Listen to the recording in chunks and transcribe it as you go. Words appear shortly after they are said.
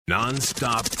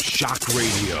Non-stop shock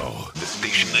radio. The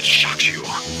station that shocks you.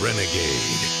 Renegade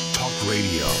Talk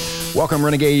Radio. Welcome,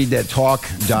 Renegade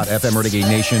Talk.fm, Renegade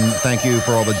Nation. Thank you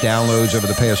for all the downloads over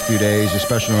the past few days,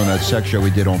 especially on that sex show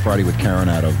we did on Friday with Karen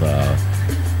out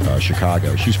of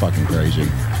Chicago. She's fucking crazy.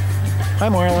 Hi,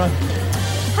 Marla.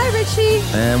 Hi, Richie.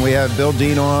 And we have Bill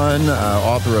Dean on,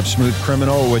 author of Smooth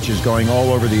Criminal, which is going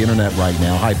all over the internet right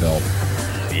now. Hi, Bill.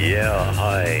 Yeah,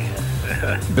 hi.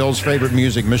 Bill's favorite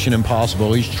music, Mission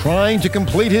Impossible. He's trying to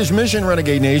complete his mission,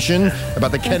 Renegade Nation,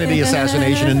 about the Kennedy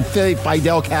assassination and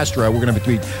Fidel Castro. We're going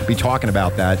to be talking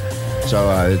about that.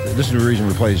 So this is the reason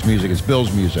we play his music. It's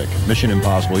Bill's music, Mission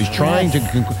Impossible. He's trying to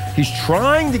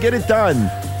get it done.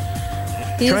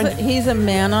 He's a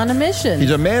man on a mission.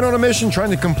 He's a man on a mission trying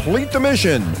to complete the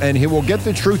mission, and he will get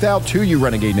the truth out to you,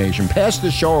 Renegade Nation. Pass the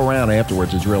show around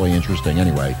afterwards. It's really interesting.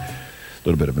 Anyway, a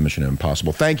little bit of a Mission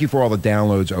Impossible. Thank you for all the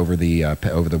downloads over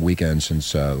the weekend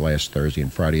since last Thursday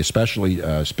and Friday, especially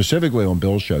specifically on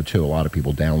Bill's show, too. A lot of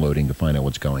people downloading to find out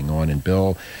what's going on. And,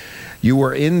 Bill, you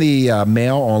were in the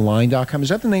mailonline.com. Is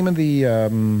that the name of the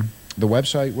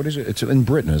website? What is it? It's in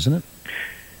Britain, isn't it?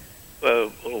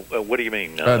 What do you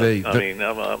mean? My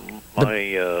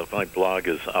blog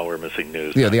is Our Missing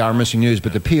News. Yeah, the Our Missing News,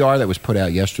 but the PR that was put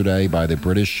out yesterday by the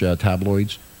British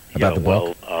tabloids about the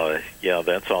book? Yeah,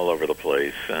 that's all over the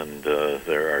place, and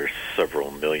there are several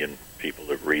million people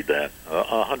that read that.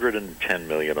 110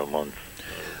 million a month.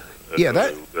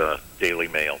 Daily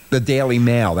Mail. The Daily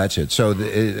Mail, that's it. So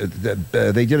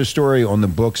they did a story on the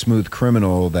book Smooth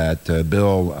Criminal that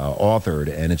Bill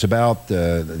authored, and it's about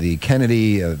the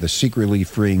Kennedy, the secretly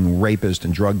freeing rapist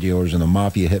and drug dealers and the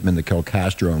mafia hitmen that killed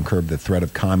Castro and curbed the threat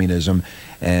of communism,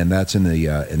 and that's in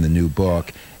the new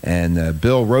book. And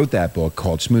Bill wrote that book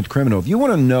called Smooth Criminal. If you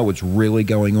want to know what's really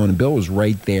going on, and Bill was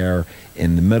right there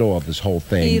in the middle of this whole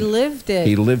thing. He lived it.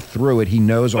 He lived through it. He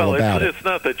knows all about it. It's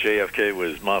not that JFK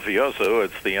was mafioso.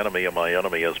 It's the enemy of my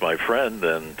enemy is my friend,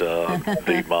 and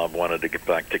the mob wanted to get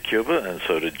back to Cuba, and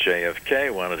so did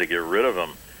JFK, wanted to get rid of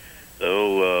him.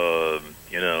 So,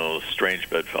 strange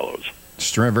bedfellows.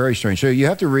 Very strange. So you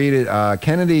have to read it.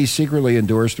 Kennedy secretly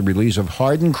endorsed the release of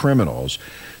hardened criminals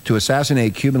to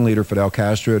assassinate Cuban leader Fidel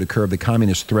Castro to curb the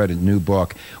communist threat. A new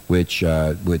book, which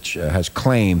has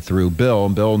claim through Bill.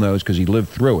 And Bill knows because he lived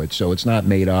through it. So it's not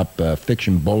made up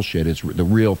fiction bullshit. It's the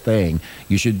real thing.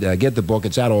 You should get the book.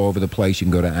 It's out all over the place. You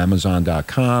can go to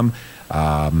Amazon.com.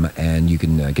 And you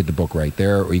can get the book right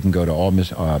there, or you can go to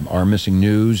Our Missing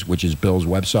News, which is Bill's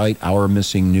website,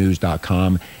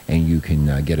 OurMissingNews.com, and you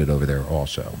can get it over there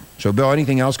also. So, Bill,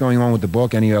 anything else going on with the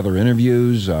book? Any other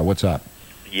interviews? What's up?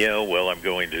 Yeah, well, I'm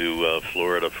going to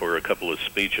Florida for a couple of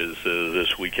speeches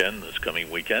this coming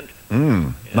weekend.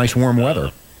 Nice warm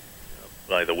weather.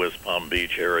 By the West Palm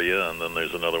Beach area, and then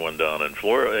there's another one down in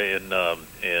Florida,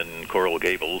 in Coral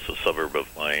Gables, a suburb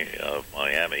of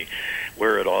Miami,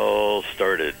 where it all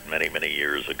started many, many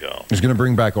years ago. It's going to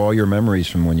bring back all your memories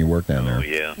from when you worked down there. Oh,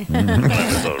 yeah. When I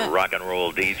was a rock and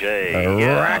roll DJ.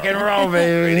 Rock and roll,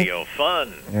 baby. Radio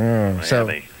fun. Miami. So,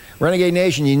 Renegade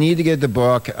Nation, you need to get the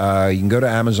book. You can go to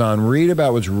Amazon, read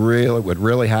about what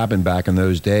really happened back in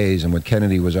those days and what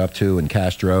Kennedy was up to and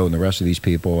Castro and the rest of these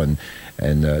people. And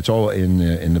it's all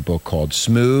in the book called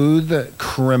Smooth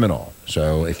Criminal.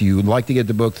 So if you'd like to get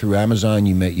the book through Amazon,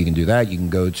 you can do that. You can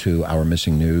go to Our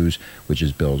Missing News, which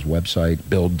is Bill's website.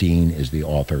 Bill Dean is the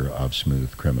author of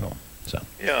Smooth Criminal. So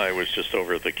yeah, I was just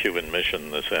over at the Cuban mission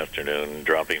this afternoon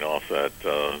dropping off that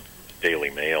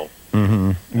Daily Mail.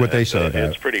 Mm-hmm. What they say about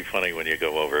it's pretty funny when you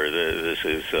go over. This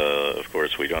is, of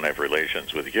course, we don't have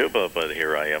relations with Cuba, but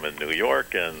here I am in New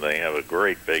York, and they have a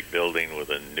great big building with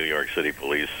a New York City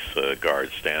police guard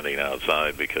standing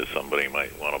outside because somebody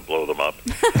might want to blow them up.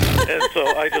 And so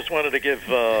I just wanted to give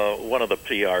one of the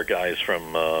PR guys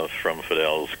from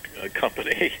Fidel's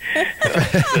company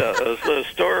the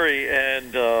story,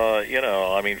 and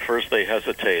first they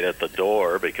hesitate at the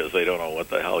door because they don't know what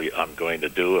the hell I'm going to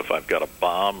do, if I've got a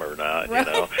bomb or not, right.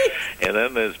 And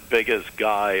then this biggest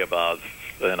guy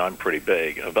and I'm pretty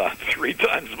big, about 3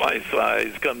 times my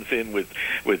size, comes in with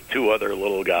 2 other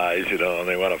little guys, and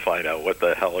they want to find out what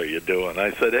the hell are you doing.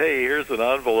 I said, hey, here's an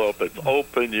envelope. It's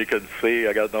open. You can see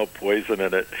I got no poison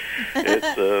in it.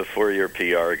 It's for your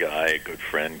PR guy, good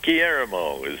friend,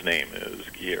 Guillermo. His name is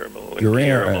Guillermo.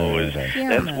 Guillermo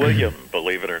that's William,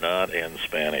 believe it or not, in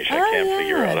Spanish. I can't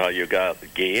figure out how you got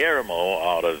Guillermo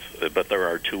out of, but there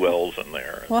are 2 L's in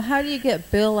there. Well, how do you get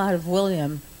Bill out of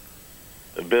William?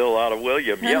 Bill out of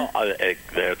William. Yeah,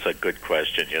 that's a good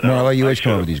question. Well, you always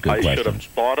come up with these good questions. I should have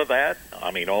thought of that.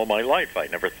 All my life, I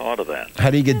never thought of that. How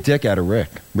do you get Dick out of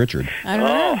Richard? I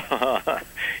don't know.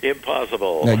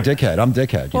 Impossible. No, Dickhead. I'm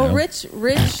Dickhead. Well, Rich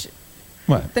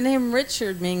What? The name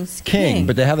Richard means King.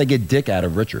 But how they get dick out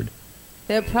of Richard?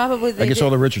 I guess all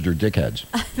the Richards are dickheads.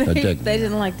 They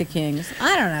didn't like the Kings.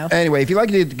 I don't know. Anyway, if you'd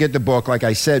like to get the book, like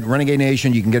I said, Renegade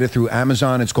Nation, you can get it through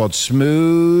Amazon. It's called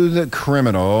Smooth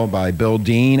Criminal by Bill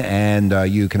Dean.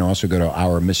 And you can also go to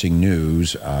Our Missing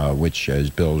News, which is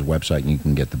Bill's website, and you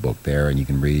can get the book there. And you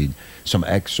can read some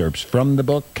excerpts from the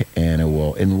book, and it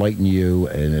will enlighten you.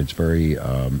 And it's very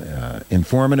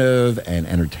informative and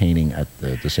entertaining,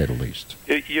 to say the least.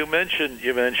 You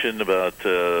mentioned about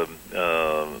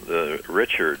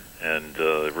Richard, and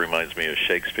it reminds me of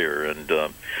Shakespeare. And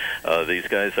these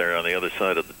guys are on the other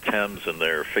side of the Thames, and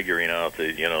they're figuring out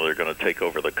that they're going to take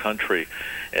over the country,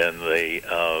 and they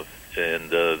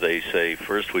say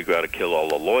first we've got to kill all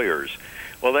the lawyers.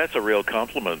 Well, that's a real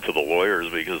compliment to the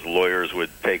lawyers, because lawyers would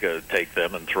take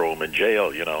them and throw them in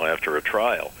jail, after a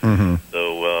trial. Mm-hmm.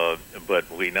 So, but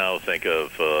we now think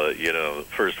of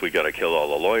first we got to kill all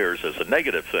the lawyers as a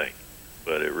negative thing.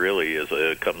 But it really is.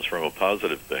 It comes from a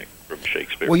positive thing from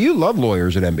Shakespeare. Well, you love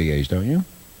lawyers at MBAs, don't you?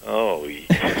 Oh,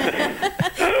 yeah.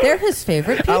 They're his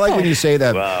favorite people. I like when you say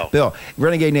that, wow. Bill.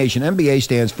 Renegade Nation, MBA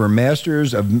stands for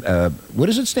Masters of, what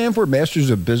does it stand for? Masters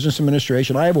of Business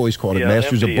Administration? I have always called it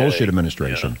Masters MBA, of Bullshit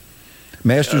Administration. Yeah.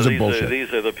 Masters of Bullshit.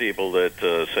 These are the people that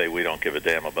say we don't give a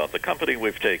damn about the company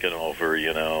we've taken over,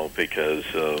 because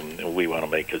we want to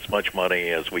make as much money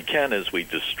as we can as we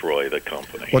destroy the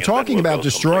company. Well, talking about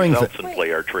destroying and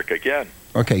play our trick again.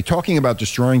 Okay, talking about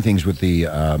destroying things with the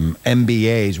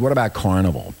MBAs, what about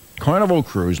Carnival? Carnival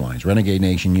Cruise Lines, Renegade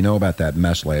Nation, you know about that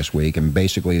mess last week, and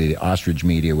basically the ostrich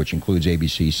media, which includes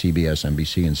ABC, CBS,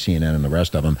 NBC, and CNN, and the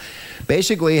rest of them,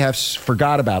 basically have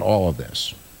forgot about all of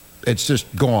this. It's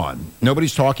just gone.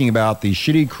 Nobody's talking about the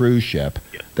shitty cruise ship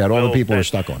that all the people are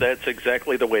stuck on. That's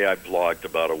exactly the way I blogged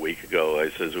about a week ago.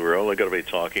 I says we're only going to be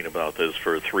talking about this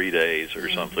for 3 days or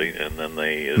something, and then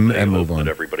they move on.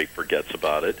 Everybody forgets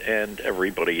about it, and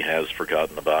everybody has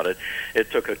forgotten about it. It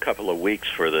took a couple of weeks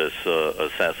for this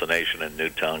assassination in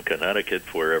Newtown, Connecticut,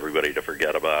 for everybody to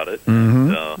forget about it.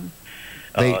 Mm-hmm.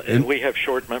 And we have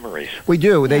short memories. We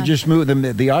do. Yeah. They just move.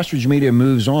 The ostrich media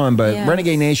moves on. But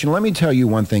Renegade Nation, let me tell you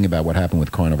one thing about what happened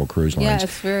with Carnival Cruise Lines. Yeah,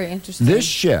 it's very interesting. This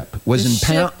ship was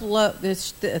impounded.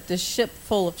 The ship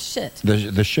full of shit.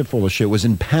 The ship full of shit was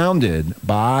impounded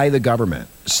by the government,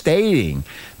 stating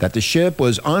that the ship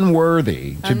was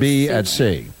unworthy to be at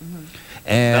sea.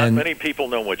 And not many people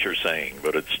know what you're saying,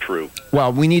 but it's true.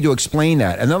 Well, we need to explain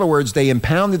that. In other words, they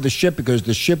impounded the ship because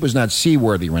the ship was not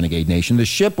seaworthy, Renegade Nation. The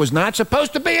ship was not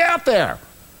supposed to be out there.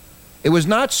 It was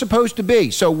not supposed to be.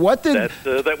 So what did...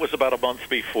 That was about a month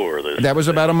before this. That was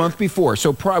about a month before.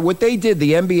 So what they did,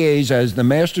 the MBAs, as the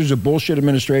Masters of Bullshit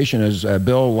Administration, as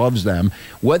Bill loves them,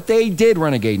 what they did,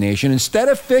 Renegade Nation, instead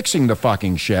of fixing the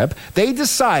fucking ship, they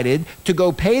decided to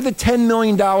go pay the $10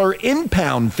 million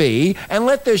impound fee and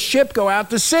let this ship go out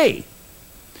to sea.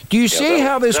 Do you see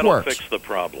how this works? That'll fix the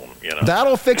problem,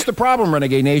 That'll fix the problem,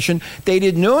 Renegade Nation. They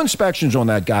did no inspections on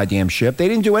that goddamn ship. They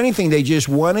didn't do anything. They just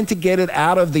wanted to get it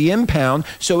out of the impound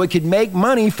so it could make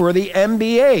money for the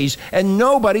MBAs. And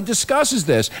nobody discusses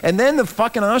this. And then the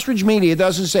fucking ostrich media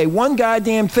doesn't say one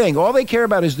goddamn thing. All they care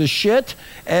about is the shit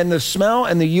and the smell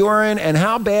and the urine and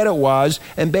how bad it was.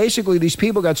 And basically these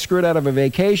people got screwed out of a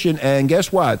vacation. And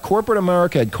guess what? Corporate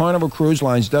America at Carnival Cruise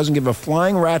Lines doesn't give a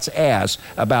flying rat's ass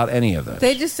about any of this.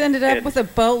 They just ended up with a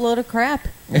boatload of crap.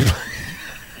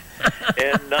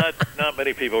 And not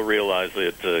many people realize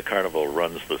that Carnival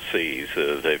runs the seas.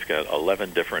 They've got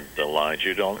 11 different lines.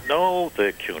 You don't know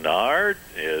that Cunard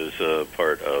is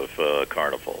part of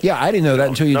Carnival. Yeah, I didn't know that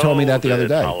until you told me that the other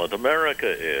day. Holland America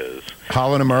is.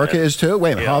 Holland America is too?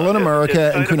 Wait a minute, Holland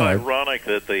America and Cunard. It's ironic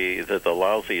that the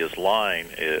lousiest line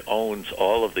owns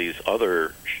all of these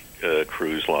other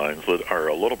cruise lines that are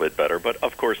a little bit better, but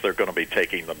of course they're going to be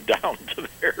taking them down to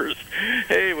theirs.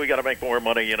 Hey, we got to make more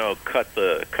money, cut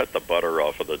the butter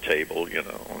off of the table,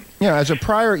 Yeah, as a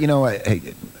prior,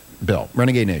 hey, Bill,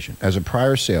 Renegade Nation, as a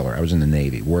prior sailor, I was in the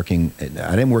Navy working.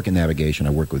 I didn't work in navigation. I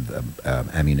worked with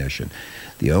ammunition.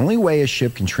 The only way a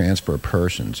ship can transfer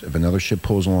persons, if another ship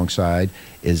pulls alongside,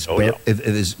 is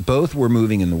if both were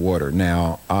moving in the water.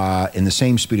 Now, in the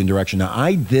same speed and direction. Now,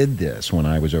 I did this when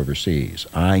I was overseas.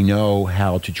 I know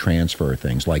how to transfer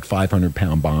things like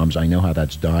 500-pound bombs. I know how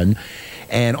that's done.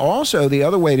 And also, the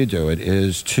other way to do it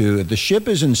is if the ship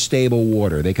is in stable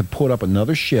water, they could put up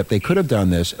another ship. They could have done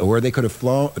this, or they could have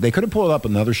pulled up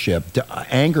another ship,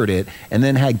 anchored it, and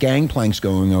then had gangplanks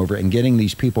going over and getting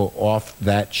these people off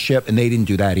that ship, and they didn't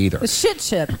do that either. The shit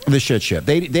ship. The shit ship.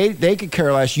 They could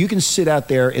care less. You can sit out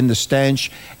there in the stench,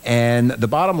 and the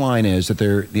bottom line is that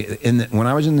when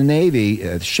I was in the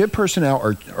Navy, ship personnel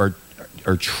are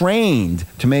are trained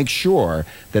to make sure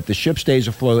that the ship stays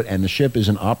afloat and the ship is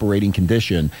in operating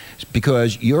condition,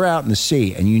 because you're out in the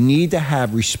sea and you need to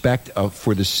have respect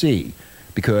for the sea,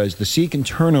 because the sea can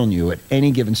turn on you at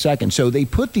any given second. So they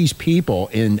put these people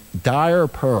in dire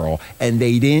peril, and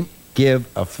they didn't give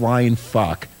a flying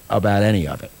fuck about any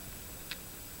of it.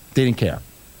 They didn't care.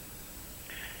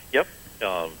 Yep.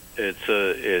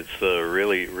 It's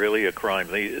really a crime.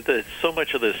 So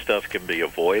much of this stuff can be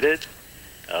avoided,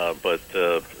 but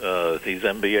these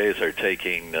MBAs are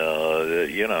taking,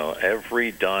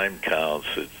 every dime counts.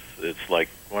 It's like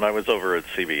when I was over at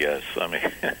CBS. I mean,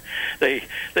 they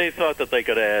thought that they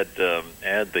could add the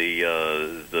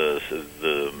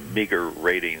meager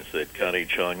ratings that Connie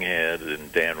Chung had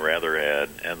and Dan Rather had,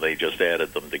 and they just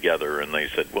added them together, and they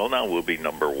said, "Well, now we'll be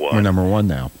number one." We're number one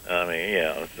now. I mean,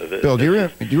 yeah. Bill,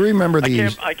 do you remember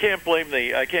these? I can't blame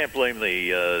the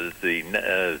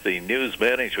news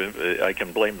management. I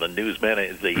can blame the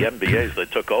the MBAs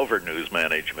that took over news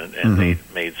management and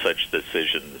made such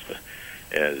decisions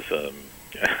as.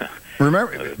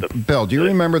 Bill, do you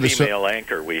remember the female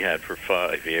anchor we had for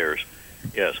 5 years?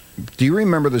 Yes. Do you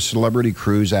remember the celebrity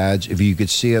cruise ads? If you could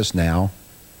see us now.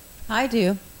 I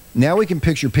do. Now we can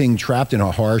picture being trapped in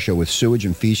a horror show with sewage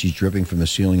and feces dripping from the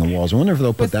ceiling and walls. I wonder if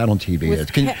they'll put that on TV.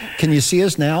 Can you see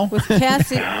us now? With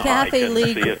Kathy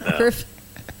Lee Gifford.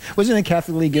 Wasn't it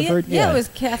Kathy Lee Gifford? Yeah, it was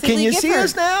Kathy Lee Gifford. Can you see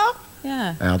us now?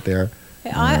 Yeah. Out there.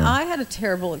 Hey, I had a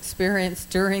terrible experience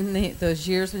during those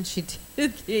years when she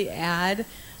did the ad.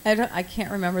 I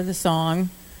can't remember the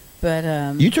song, but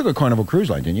you took a Carnival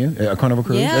Cruise Line, didn't you? A Carnival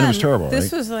Cruise, yeah, and it was terrible.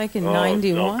 This right? was like in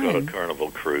 '91. Don't go to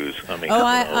Carnival Cruise. I mean,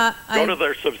 go to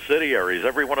their subsidiaries.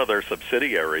 Every one of their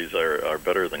subsidiaries are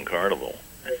better than Carnival.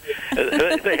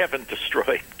 They haven't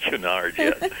destroyed Cunard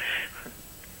yet.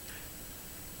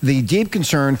 The deep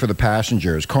concern for the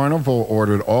passengers, Carnival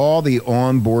ordered all the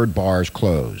onboard bars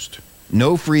closed.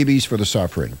 No freebies for the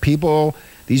suffering. People,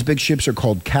 these big ships are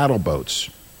called cattle boats.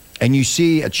 And you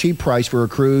see a cheap price for a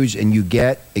cruise, and you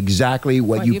get exactly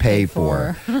what you pay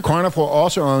for. Carnival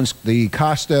also owns the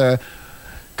Costa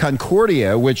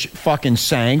Concordia, which fucking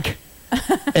sank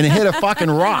and hit a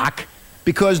fucking rock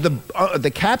because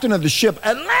the captain of the ship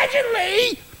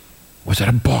allegedly was at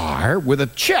a bar with a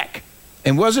chick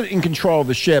and wasn't in control of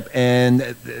the ship.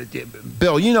 And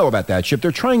Bill, you know about that ship.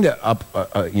 They're trying to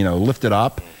lift it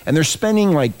up, and they're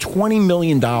spending like $20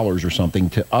 million or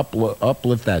something to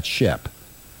uplift that ship.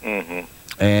 Mm-hmm.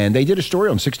 And they did a story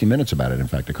on 60 Minutes about it, in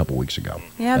fact, a couple weeks ago.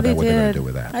 Yeah, about they what did. They're going to do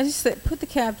with that. I just said, put the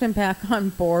captain back on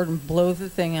board and blow the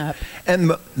thing up.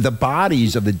 And the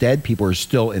bodies of the dead people are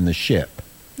still in the ship.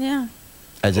 Yeah.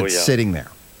 As it's sitting there.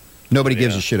 Nobody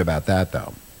gives a shit about that,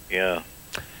 though. Yeah.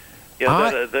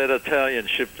 Yeah, that Italian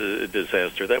ship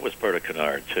disaster, that was part of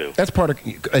Cunard, too. That's part of...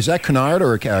 Is that Cunard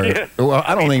or... Yeah. Well,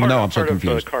 I don't even know. I'm so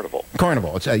confused. Carnival.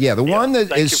 Carnival. It's, the one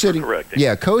that is sitting...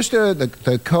 Yeah,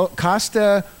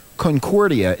 Costa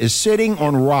Concordia is sitting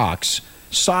on rocks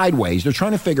sideways. They're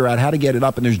trying to figure out how to get it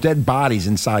up, and there's dead bodies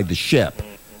inside the ship.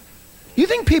 Mm-hmm. You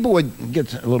think people would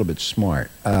get a little bit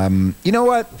smart. You know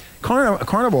what?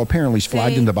 Carnival apparently is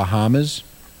flagged in the Bahamas.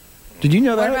 Did you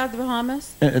know that? What about the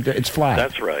Bahamas? It's flagged.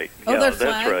 That's right. Oh, yeah,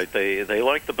 that's right. They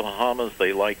like the Bahamas.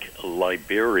 They like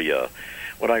Liberia.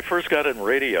 When I first got in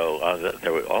radio,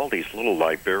 there were all these little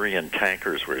Liberian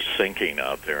tankers were sinking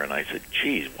out there, and I said,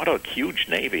 "Geez, what a huge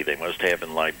navy they must have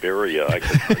in Liberia." I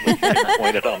could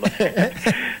point it on the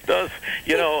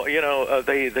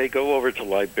they go over to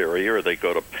Liberia or they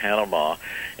go to Panama,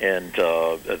 and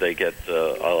they get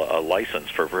a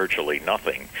license for virtually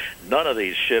nothing. None of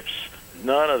these ships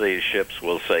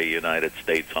will say United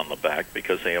States on the back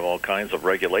because they have all kinds of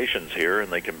regulations here,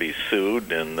 and they can be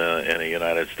sued in a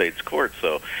United States court.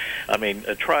 So, I mean,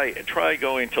 try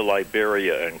going to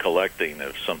Liberia and collecting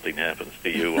if something happens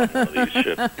to you on one of these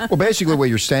ships. Well, basically what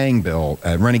you're saying, Bill,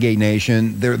 Renegade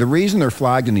Nation, the reason they're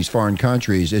flagged in these foreign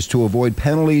countries is to avoid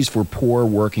penalties for poor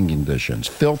working conditions,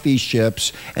 filthy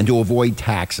ships, and to avoid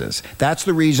taxes. That's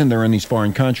the reason they're in these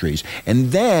foreign countries.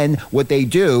 And then what they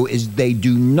do is they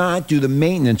do not do the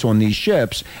maintenance on these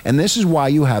ships, and this is why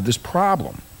you have this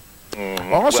problem.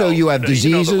 Also, you have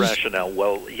diseases. You know the rationale.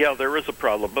 Well, yeah, there is a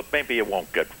problem, but maybe it won't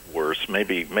get worse.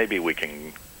 Maybe we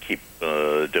can keep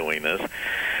doing this.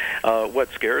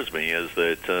 What scares me is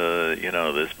that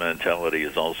this mentality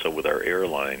is also with our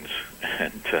airlines.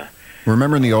 And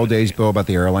remember in the old days, Bill, about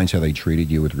the airlines, how they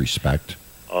treated you with respect?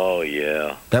 Oh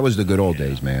yeah, that was the good old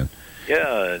days, man.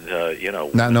 Yeah,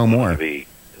 and not no more.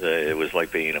 It was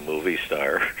like being a movie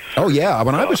star. Oh yeah,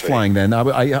 when I was flying then,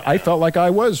 I felt like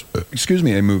I was,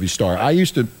 a movie star.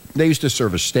 They used to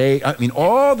serve a steak. I mean,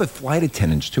 all the flight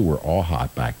attendants too were all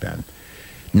hot back then.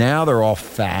 Now they're all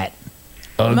fat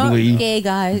ugly Gay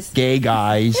guys. gay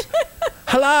guys.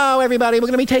 Hello, everybody. We're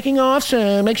going to be taking off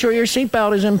soon. Make sure your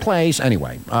seatbelt is in place.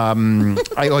 Anyway,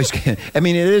 I always. I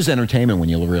mean, it is entertainment when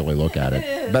you really look at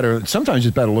it. Better. Sometimes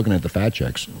it's better looking at the fat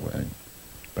chicks.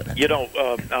 But anyway. You know,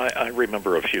 I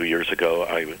remember a few years ago,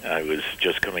 I was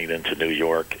just coming into New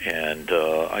York, and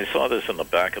I saw this in the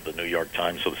back of the New York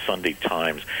Times, or the Sunday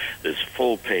Times, this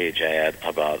full-page ad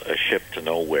about a ship to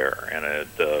nowhere, and it,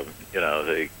 you know,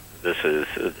 this is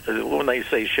when they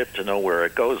say ship to nowhere,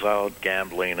 it goes out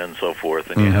gambling and so forth,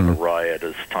 and you have a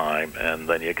riotous time, and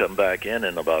then you come back in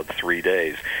about 3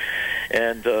 days.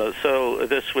 And so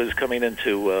this was coming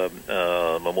into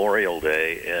Memorial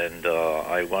Day, and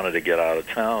I wanted to get out of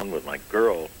town with my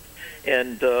girl.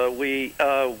 And we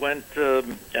went to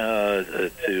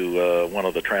one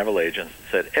of the travel agents and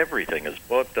said, everything is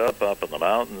booked up in the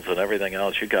mountains and everything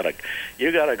else. You gotta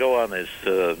go on this.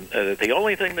 The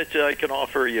only thing that I can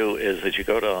offer you is that you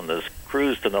go on this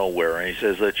cruise to nowhere. And he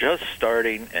says, it's just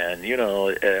starting, and, you know,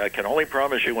 I can only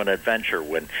promise you an adventure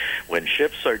when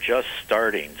ships are just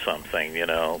starting something, you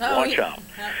know, watch out.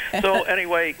 So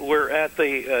anyway, we're at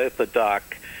the dock,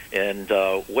 and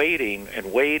waiting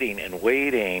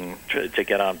to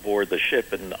get on board the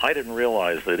ship. And I didn't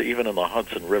realize that even in the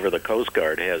Hudson River, the Coast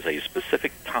Guard has a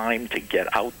specific time to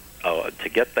get out, to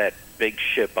get that big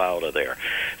ship out of there.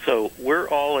 So we're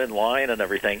all in line and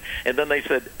everything. And then they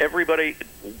said, everybody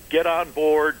get on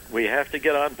board. We have to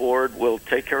get on board. We'll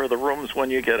take care of the rooms when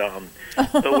you get on.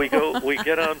 So we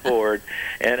get on board,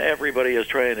 and everybody is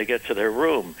trying to get to their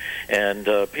room. And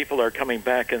people are coming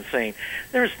back and saying,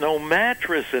 there's no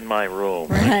mattress in my room.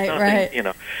 Right. You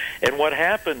know, and what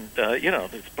happened, you know,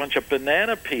 there's a bunch of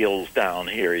banana peels down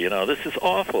here. You know, this is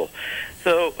awful.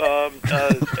 So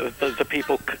the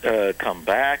people come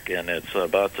back, and it's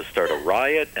about to start a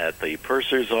riot at the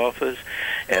purser's office.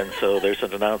 And so there's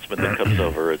an announcement that comes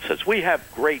over. It says, we have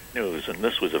great news. And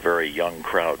this was a very young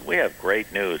crowd. We have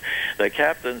great news. The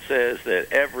captain says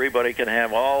that everybody can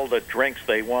have all the drinks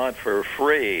they want for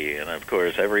free. And, of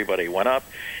course, everybody went up,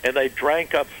 and they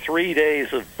drank up 3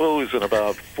 days of booze in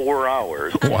about 4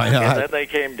 hours. Why not? And then they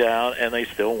came down, and they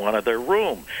still wanted their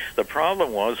room. The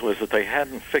problem was that they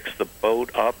hadn't fixed the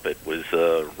boat up. It was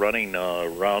running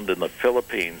around in the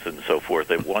Philippines and so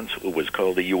forth. It was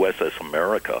called the USS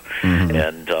America,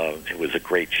 and it was a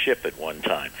great ship at one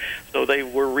time. So they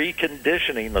were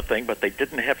reconditioning the thing, but they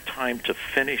didn't have time to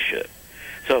finish it.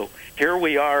 So here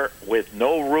we are with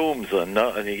no rooms, and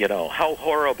you know, how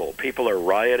horrible. People are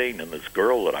rioting, and this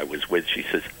girl that I was with, she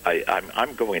says,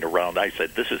 I'm going around. I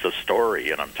said, this is a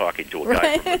story, and I'm talking to a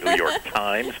guy from the New York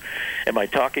Times. Am I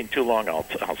talking too long? I'll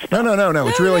stop. No.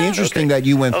 It's really interesting that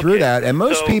you went through that, and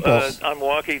most people... I'm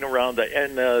walking around,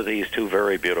 and these two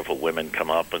very beautiful women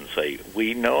come up and say,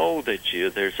 we know that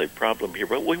there's a problem here,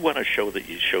 but we want to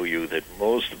show you that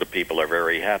most of the people are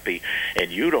very happy, and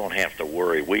you don't have to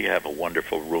worry. We have a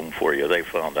wonderful room for you. They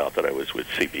found out that I was with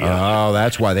CBS. Oh,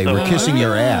 that's why they were kissing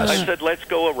your ass. I said, let's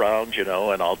go around, you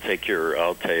know, and I'll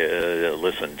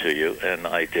listen to you. And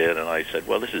I did, and I said,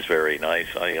 well, this is very nice.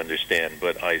 I understand,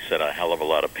 but I said a hell of a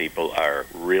lot of people are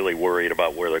really worried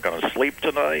about where they're going to sleep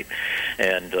tonight,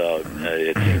 and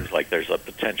it seems like there's a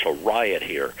potential riot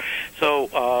here.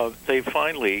 So they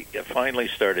finally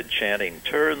started chanting,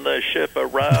 turn the ship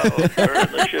around, turn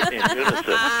the ship in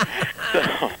unison.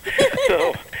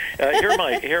 So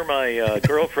here my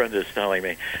girlfriend is telling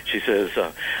me, she says,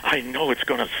 I know it's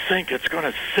going to sink. It's going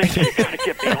to sink. You got to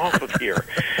get me off of here.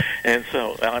 And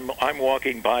so I'm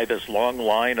walking by this long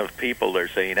line of people. They're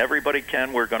saying, everybody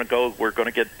can. We're going to go. We're going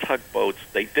to get tugboats.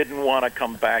 They didn't want to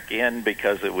come back in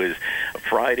because it was a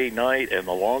Friday night, and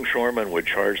the longshoremen would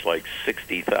charge like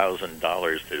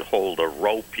 $60,000 to hold a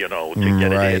rope, you know, to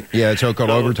get it in. Yeah, it's so-called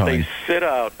overtime. They sit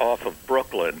out off of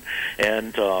Brooklyn,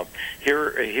 and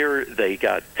here they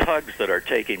got tugs that are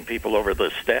taking people over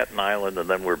the Staten Island, and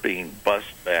then we're being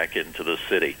bussed back into the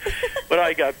city. But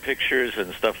I got pictures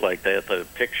and stuff like that. The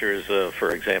pictures,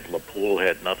 for example, the pool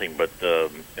had nothing but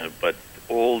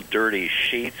old dirty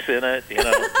sheets in it. You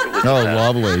know. It was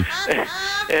lovely.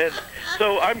 And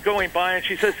so I'm going by, and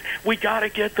she says, we got to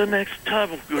get the next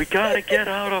tub. We got to get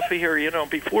out of here, you know,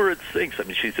 before it sinks. I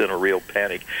mean, she's in a real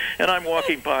panic. And I'm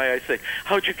walking by. I say,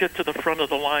 how'd you get to the front of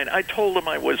the line? I told them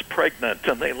I was pregnant,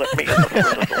 and they let me in the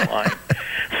front of the line.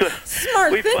 So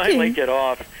Smart we thinking. finally get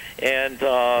off. And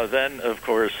then, of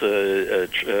course,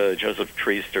 Joseph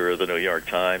Treaster of the New York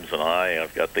Times and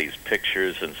I've got these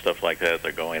pictures and stuff like that.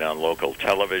 They're going on local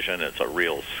television. It's a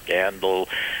real scandal,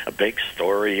 a big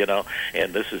story, you know.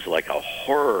 And this is like a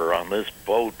horror on this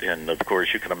boat. And, of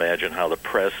course, you can imagine how the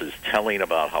press is telling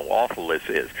about how awful this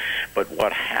is. But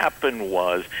what happened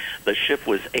was the ship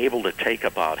was able to take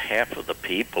about half of the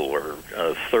people or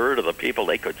a third of the people.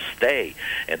 They could stay.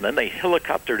 And then they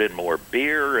helicoptered in more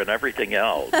beer and everything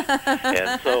else.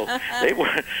 And so they were...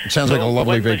 It sounds like a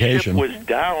lovely vacation. When the ship was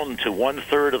down to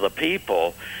one-third of the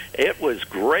people, it was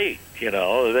great. You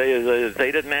know,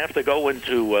 they didn't have to go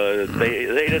into they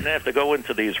didn't have to go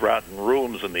into these rotten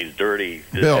rooms and these dirty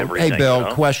everything. Hey, Bill, you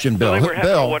know? question, Bill. So they were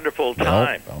having Bill, a wonderful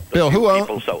time. Bill, who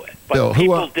owned? But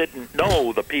people didn't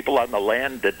know. The people on the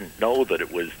land didn't know that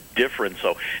it was different.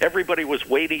 So everybody was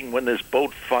waiting when this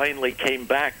boat finally came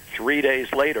back 3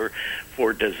 days later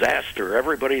for disaster.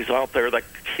 Everybody's out there,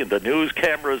 the news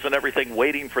cameras and everything,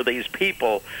 waiting for these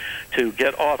people to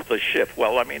get off the ship.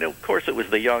 Well, I mean, of course, it was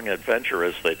the young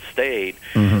adventurers that stayed,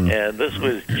 and this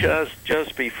was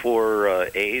just before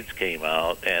AIDS came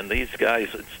out, and these guys,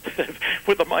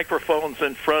 with the microphones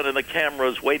in front and the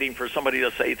cameras, waiting for somebody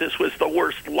to say, "This was the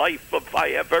worst life I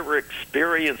have ever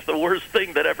experienced, the worst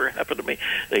thing that ever happened to me."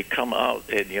 They come out,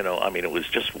 and I mean, it was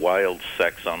just wild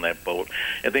sex on that boat,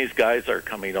 and these guys are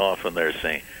coming off, and they're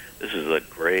saying, "This is the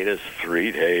greatest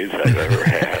 3 days I've ever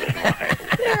had in my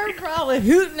life." They're probably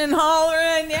hooting and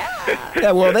hollering, yeah.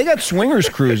 Yeah, well, they got swingers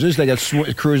cruises. They got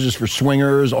cruises for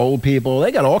swingers, old people.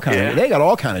 They got all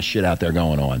kind of shit out there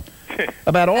going on.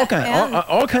 About all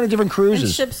kind of different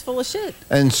cruises. And ships full of shit.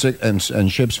 And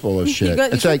ships full of shit.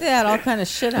 They had all kind of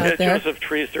shit out there. Joseph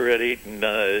Treaster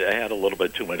had had a little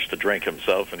bit too much to drink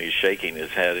himself, and he's shaking his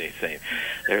head, and he's saying,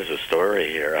 "There's a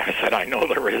story here." I said, "I know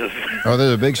there is." Oh,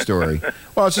 there's a big story.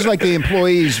 Well, it's just like the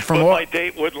employees from... my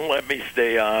date wouldn't let me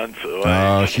stay on,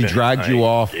 so she dragged you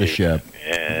off the ship.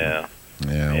 Yeah.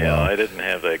 Yeah, well, well, I didn't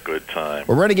have that good time.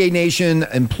 Well, Renegade Nation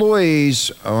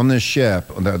employees on this ship,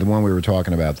 the one we were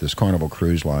talking about, this Carnival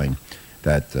Cruise Line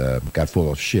that got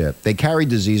full of shit, they carry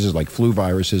diseases like flu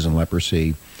viruses and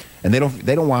leprosy, and they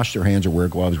don't wash their hands or wear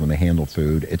gloves when they handle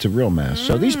food. It's a real mess.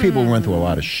 So these people went through a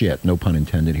lot of shit, no pun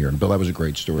intended here. Bill, that was a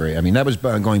great story. I mean, that was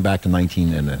going back to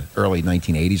in the early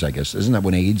 1980s, I guess. Isn't that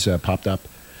when AIDS popped up?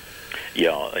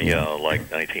 Yeah,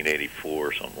 like 1984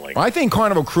 or something like that. I think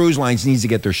Carnival Cruise Lines needs to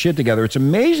get their shit together. It's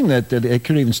amazing that it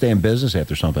couldn't even stay in business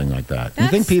after something like that. You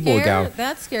think people would go...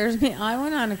 That scares me. I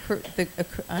went on a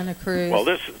cruise. Well,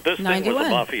 this thing was a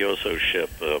mafioso ship.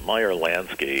 Meyer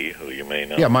Lansky, who you may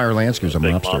know. Yeah, Meyer Lansky was a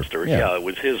big mobster. Yeah, it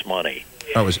was his money.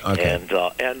 Oh, it was okay.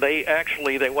 And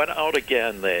they went out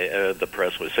again. The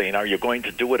press was saying, "Are you going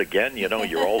to do it again?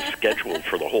 You're all scheduled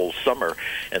for the whole summer."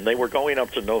 And they were going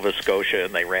up to Nova Scotia,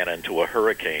 and they ran into a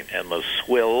hurricane. And the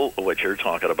swill, which you're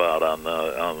talking about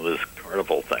on this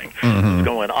Carnival thing, was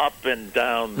going up and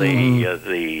down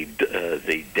the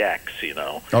decks.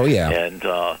 Oh yeah. And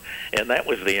that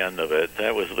was the end of it.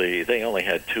 That was they only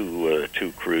had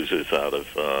two cruises out of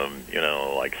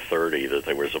like 30 that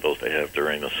they were supposed to have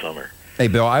during the summer. Hey,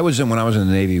 Bill, when I was in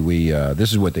the Navy,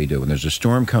 this is what they do. When there's a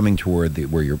storm coming toward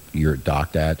where you're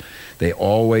docked at, they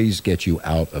always get you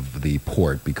out of the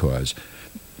port because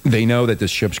they know that the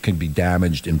ships can be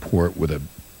damaged in port with a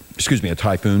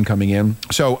typhoon coming in.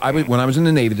 So when I was in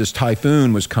the Navy, this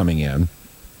typhoon was coming in,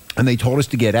 and they told us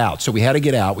to get out. So we had to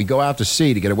get out. We go out to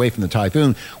sea to get away from the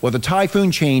typhoon. Well, the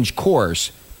typhoon changed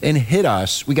course and hit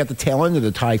us. We got the tail end of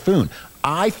the typhoon.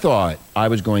 I thought I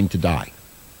was going to die.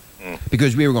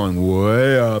 Because we were going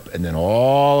way up and then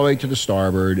all the way to the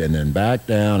starboard and then back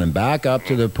down and back up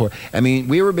to the port. I mean,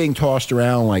 we were being tossed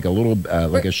around like a little,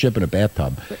 like a ship in a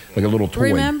bathtub, like a little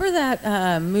toy. Remember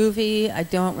that movie? I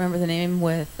don't remember the name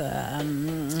with.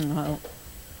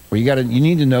 Well, you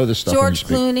need to know this stuff. George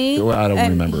Clooney. I don't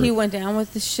remember. He went down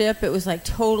with the ship. It was like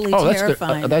totally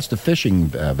terrifying. That's the fishing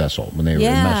vessel when they were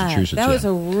in Massachusetts. That was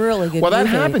a really good movie. Well, that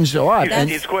happens a lot.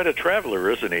 He's quite a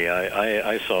traveler, isn't he?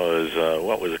 I saw his,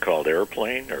 what was it called,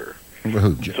 Airplane or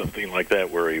something like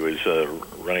that, where he was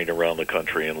running around the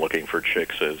country and looking for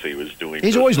chicks as he was doing.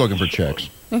 He's always looking for chicks.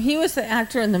 No, he was the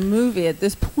actor in the movie at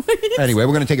this point. Anyway,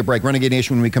 we're going to take a break. Renegade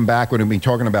Nation, when we come back, we're going to be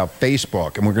talking about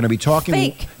Facebook, and we're going to be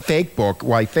talking fake book.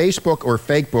 Why Facebook or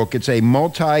fake book? It's a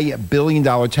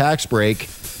multi-billion-dollar tax break,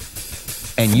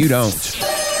 and you don't.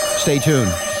 Stay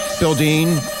tuned. Bill Dean,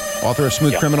 author of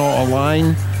Smooth Criminal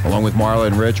Online, along with Marla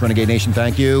and Rich. Renegade Nation,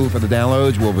 thank you for the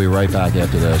downloads. We'll be right back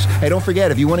after this. Hey, don't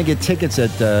forget, if you want to get tickets in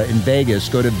Vegas,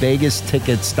 go to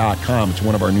vegastickets.com. It's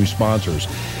one of our new sponsors.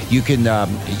 You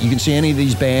can see any of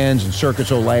these bands and Circus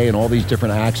Olay and all these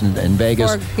different acts in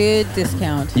Vegas. For a good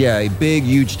discount. Yeah, a big,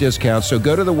 huge discount. So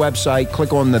go to the website,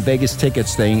 click on the Vegas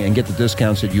tickets thing, and get the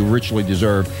discounts that you richly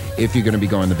deserve if you're going to be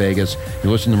going to Vegas.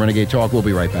 You're listening to Renegade Talk. We'll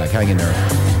be right back. Hang in there.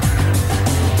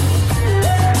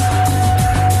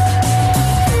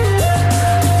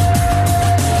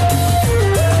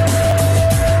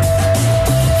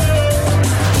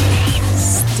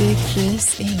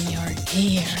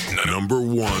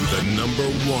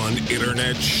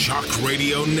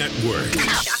 Network.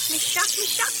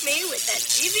 Shock me with that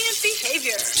deviant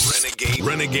behavior.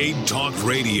 Renegade Talk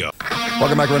Radio.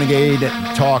 Welcome back, Renegade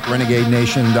Talk,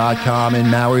 RenegadeNation.com in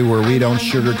Maui, where we don't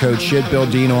sugarcoat shit. Bill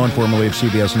Dino, formerly of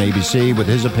CBS and ABC, with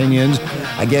his opinions.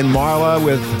 Again, Marla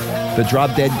with the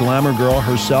drop-dead glamour girl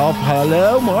herself.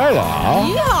 Hello, Marla.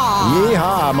 Yeehaw.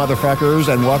 Yeehaw, motherfuckers,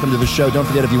 and welcome to the show. Don't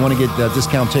forget, if you want to get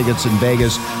discount tickets in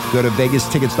Vegas, go to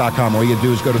VegasTickets.com. All you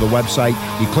do is go to the website,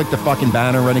 you click the fucking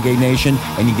banner, Renegade Nation,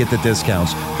 and you get the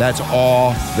discounts. That's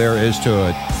all there is to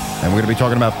it. And we're going to be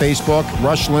talking about Facebook,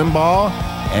 Rush Limbaugh,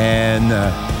 and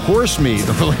horse meat,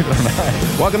 believe it or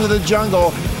not. Welcome to the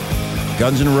jungle.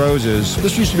 Guns N' Roses.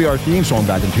 This used to be our theme song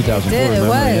back in 2004. It remember?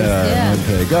 was, yeah.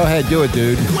 Okay, go ahead, do it,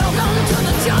 dude. Welcome to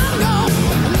the jungle.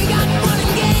 We got fun and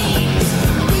games.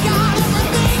 We got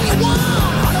everything you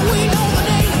want. We know the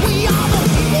names. We are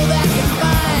the people that can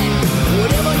find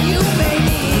whatever you may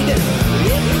need.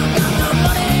 If you got the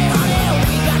money, honey,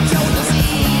 we got your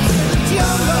disease. The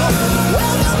jungle.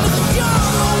 Welcome to the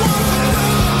jungle.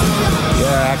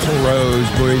 Yeah, Axl Rose,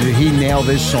 boy, he nailed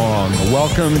this song.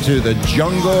 Welcome to the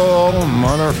jungle,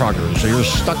 motherfuckers. So you're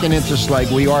stuck in it just like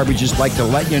we are. We just like to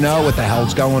let you know what the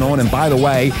hell's going on. And by the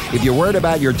way, if you're worried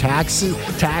about your taxes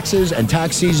and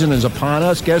tax season is upon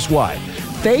us, guess what?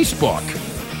 Facebook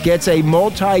gets a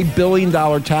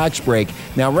multi-billion-dollar tax break.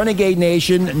 Now, Renegade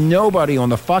Nation, nobody on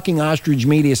the fucking ostrich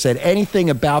media said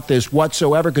anything about this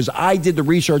whatsoever, because I did the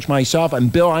research myself,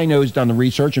 and Bill, I know, has done the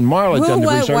research, and Marla's done the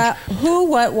research.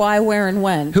 Who, what, why, where, and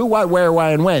when? Who, what, where,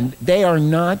 why, and when. They are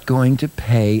not going to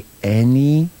pay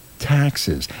any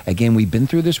taxes. Again, we've been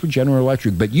through this with General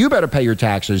Electric, but you better pay your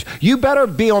taxes. You better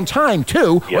be on time,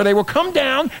 too, or they will come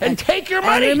down and take your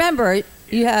money. And remember,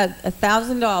 you had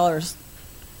 $1,000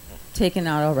 taken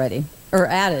out already, or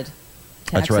added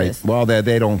taxes. That's right. Well,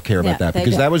 they don't care about that,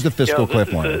 because that was the fiscal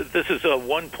cliff line. This is a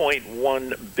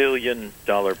 $1.1 billion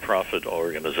profit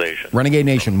organization. Renegade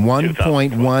Nation,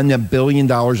 $1.1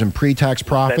 billion in pre-tax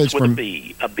profits That's with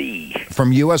a B.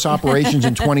 From U.S. operations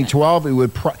in 2012.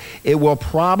 It will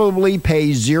probably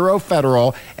pay zero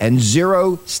federal and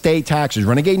zero state taxes.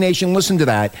 Renegade Nation, listen to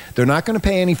that. They're not going to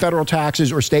pay any federal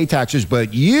taxes or state taxes,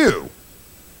 but you're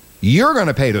going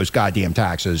to pay those goddamn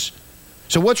taxes.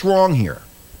 So what's wrong here?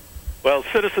 Well,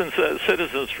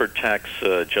 Citizens for Tax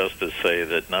Justice say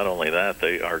that not only that,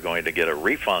 they are going to get a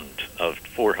refund of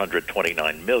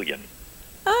 $429 million.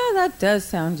 Oh, that does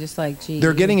sound just like GE.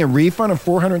 They're getting a refund of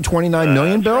 $429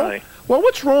 million, Bill? Right. Well,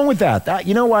 what's wrong with that?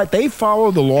 You know what? They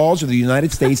follow the laws of the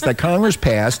United States that Congress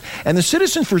passed, and the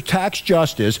Citizens for Tax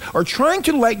Justice are trying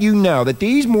to let you know that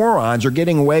these morons are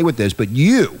getting away with this, but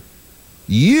you,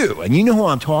 and you know who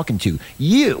I'm talking to,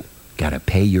 you got to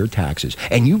pay your taxes.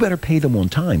 And you better pay them on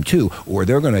time, too, or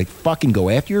they're going to fucking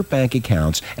go after your bank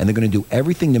accounts, and they're going to do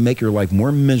everything to make your life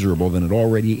more miserable than it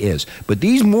already is. But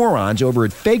these morons over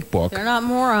at Fakebook... They're not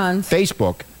morons.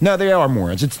 Facebook. No, they are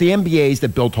morons. It's the MBAs that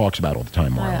Bill talks about all the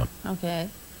time, Marla. Oh, okay.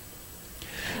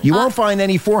 You won't find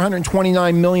any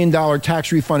 $429 million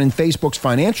tax refund in Facebook's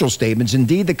financial statements.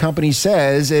 Indeed, the company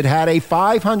says it had a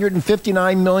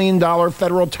 $559 million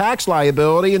federal tax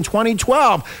liability in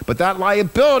 2012, but that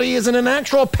liability isn't an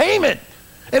actual payment.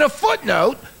 In a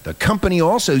footnote, the company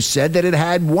also said that it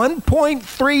had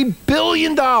 $1.3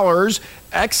 billion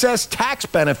excess tax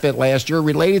benefit last year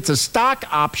related to stock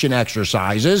option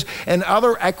exercises and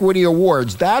other equity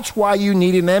awards. That's why you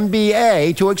need an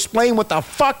MBA to explain what the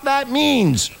fuck that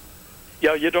means.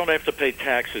 Yeah, you don't have to pay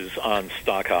taxes on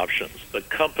stock options. The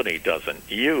company doesn't.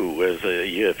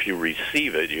 If you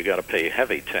receive it, you got to pay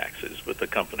heavy taxes, but the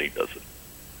company doesn't.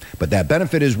 But that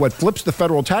benefit is what flips the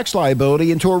federal tax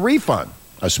liability into a refund.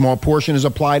 A small portion is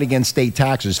applied against state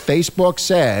taxes. Facebook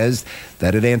says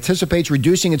that it anticipates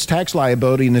reducing its tax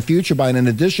liability in the future by an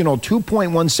additional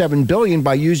 $2.17 billion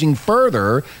by using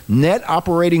further net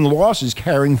operating losses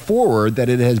carrying forward that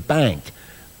it has banked.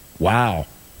 Wow.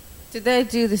 Did they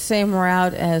do the same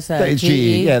route as GE?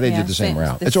 Yeah, they did the same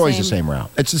route. It's always the same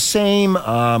route. It's the same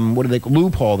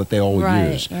loophole that they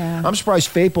always use. Yeah. I'm surprised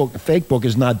Facebook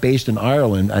is not based in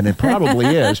Ireland, and it probably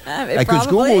is. Because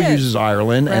Google uses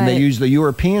Ireland, and they use the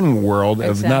European world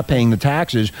of not paying the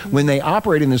taxes when they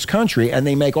operate in this country, and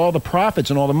they make all the profits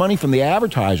and all the money from the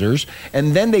advertisers,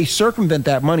 and then they circumvent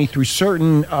that money through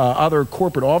certain other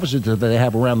corporate offices that they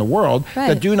have around the world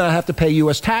that do not have to pay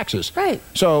U.S. taxes. Right.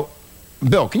 So...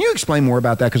 Bill, can you explain more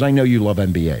about that? Because I know you love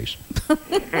MBAs.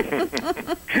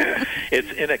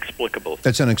 It's inexplicable.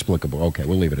 It's inexplicable. Okay,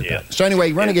 we'll leave it at that. So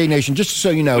anyway, Renegade Nation, just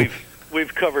so you know...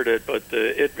 We've covered it, but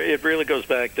it really goes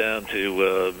back down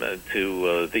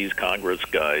to these Congress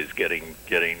guys getting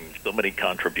so many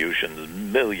contributions,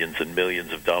 millions and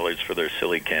millions of dollars for their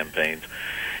silly campaigns.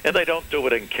 And they don't do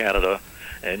it in Canada.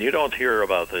 and you don't hear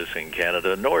about this in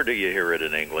Canada, nor do you hear it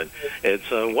in England. It's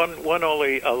one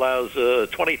only allows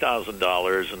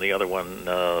 $20,000, and the other one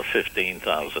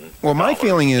 $15,000. Well, my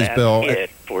feeling is, That's Bill, it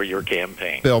for your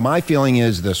campaign. Bill, my feeling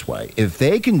is this way. If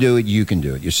they can do it, you can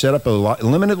do it. You set up a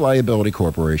limited liability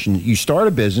corporation, you start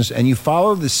a business, and you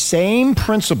follow the same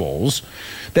principles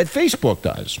that Facebook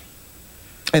does.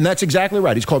 And that's exactly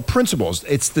right. It's called principles.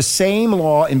 It's the same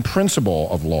law and principle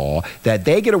of law that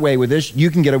they get away with this, you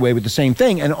can get away with the same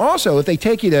thing. And also, if they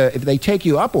take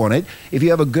you up on it, if you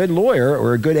have a good lawyer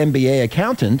or a good MBA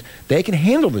accountant, they can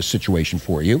handle this situation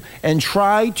for you and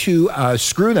try to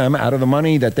screw them out of the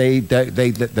money that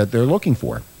they're looking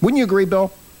for. Wouldn't you agree,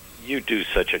 Bill? You do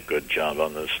such a good job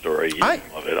on this story. You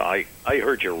love it. I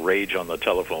heard your rage on the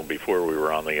telephone before we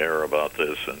were on the air about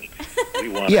this, and we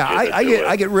want to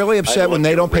I get really upset when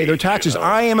they don't pay their taxes. You know?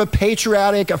 I am a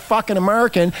patriotic, a fucking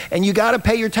American, and you got to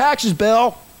pay your taxes,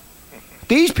 Bill.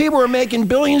 These people are making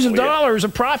billions of dollars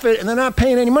of profit, and they're not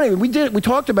paying any money. We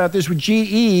talked about this with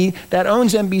GE that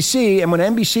owns NBC, and when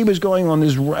NBC was going on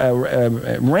this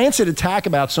rancid attack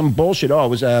about some bullshit,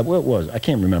 what was I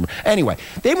can't remember. Anyway,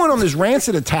 they went on this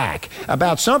rancid attack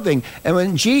about something, and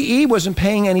when GE wasn't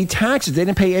paying any taxes, they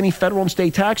didn't pay any federal and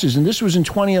state taxes, and this was in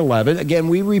 2011. Again,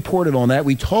 we reported on that.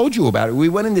 We told you about it. We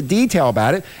went into detail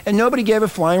about it, and nobody gave a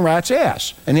flying rat's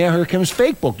ass. And now here comes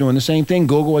Facebook doing the same thing.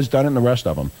 Google has done it, and the rest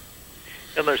of them.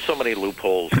 And there's so many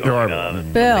loopholes going on,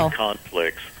 and Bill. so many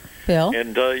conflicts. Bill?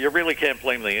 And you really can't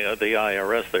blame the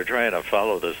IRS. They're trying to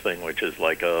follow this thing, which is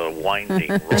like a winding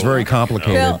road. It's very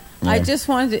complicated. Bill, Yeah. I just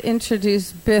wanted to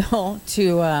introduce Bill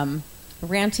to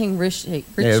Ranting Rishi.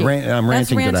 I'm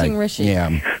ranting today. Ranting Rishi.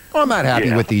 Yeah. Well, I'm not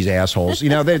happy with these assholes. You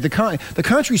know, the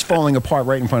country's falling apart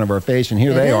right in front of our face, and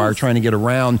here they are trying to get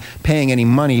around paying any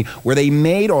money where they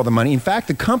made all the money. In fact,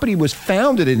 the company was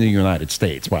founded in the United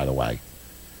States, by the way.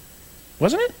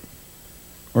 Wasn't it?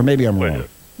 Or maybe I'm wrong.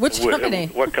 Which company?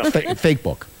 What company?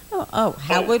 Facebook. Oh,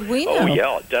 how would we know? Oh,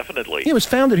 yeah, definitely. It was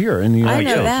founded here in the United I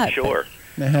know States. that. Sure.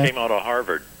 Uh-huh. Came out of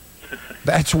Harvard.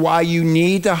 That's why you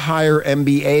need to hire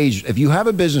MBAs. If you have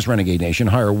a business, Renegade Nation,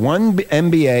 hire one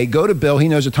MBA, go to Bill, he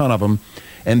knows a ton of them,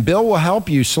 and Bill will help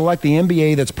you select the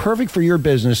MBA that's perfect for your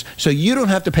business so you don't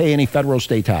have to pay any federal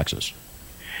state taxes.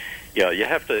 Yeah, you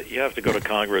have to go to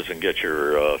Congress and get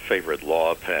your favorite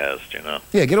law passed, you know.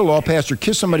 Yeah, get a law passed or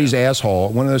kiss somebody's asshole,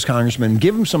 one of those congressmen,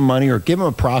 give them some money or give them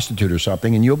a prostitute or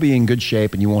something, and you'll be in good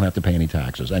shape and you won't have to pay any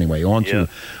taxes. Anyway, on to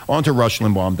Rush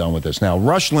Limbaugh. I'm done with this. Now,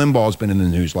 Rush Limbaugh's been in the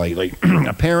news lately.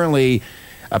 apparently,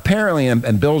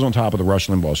 and Bill's on top of the Rush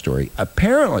Limbaugh story.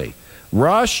 Apparently,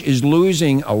 Rush is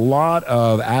losing a lot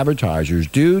of advertisers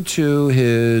due to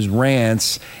his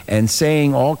rants and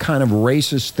saying all kind of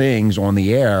racist things on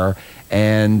the air.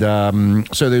 And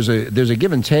so there's a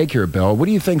give and take here, Bill. What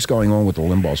do you think's going on with the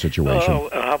Limbaugh situation?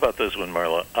 How about this one,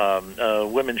 Marla?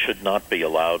 Women should not be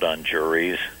allowed on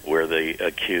juries where the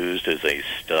accused is a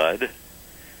stud.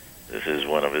 This is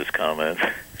one of his comments.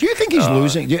 Do you think he's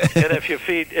losing? And if you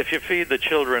feed the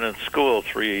children in school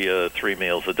three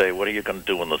meals a day, what are you going to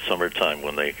do in the summertime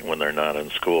when they're not in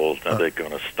school? Are they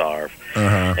going to starve?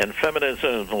 Uh-huh. And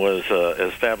feminism was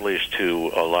established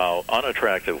to allow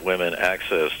unattractive women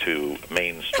access to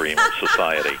mainstream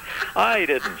society. I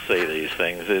didn't say these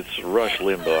things. It's Rush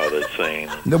Limbaugh that's saying.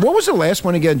 Now, what was the last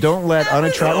one again? Don't let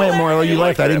unattractive. Wait, Marla, you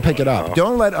left. I didn't pick it up.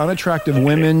 Don't let unattractive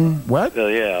women. What?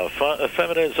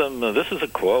 Feminism. This is a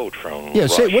quote from. Yeah,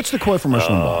 Rush. what's the quote from Rush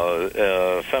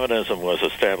Limbaugh? Feminism was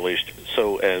established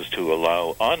so as to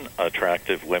allow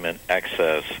unattractive women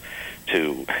access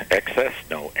to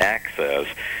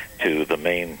the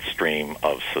mainstream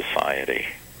of society.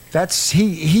 That's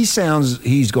he sounds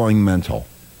he's going mental.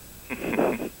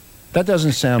 That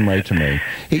doesn't sound right to me.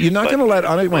 You're not going to let...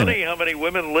 It's funny how many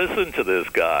women listen to this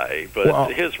guy,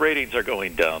 but his ratings are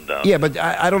going down. Yeah, but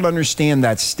I don't understand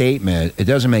that statement. It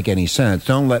doesn't make any sense.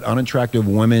 Don't let unattractive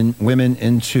women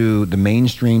into the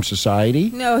mainstream society?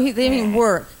 No, they mean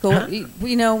work.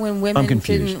 You know, when women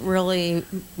didn't really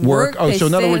work, they so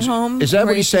in other words, home, is that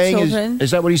what he's saying?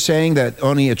 Is that what he's saying, that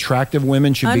only attractive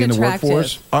women should be in the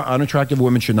workforce? Unattractive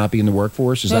women should not be in the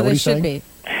workforce? Is that what he's saying? Should be.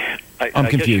 I'm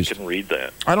confused. Guess you can read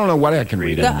that. I don't know what I can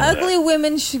read. The ugly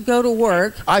women should go to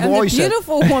work. I've and always the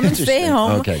beautiful said, women stay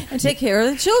home and take care of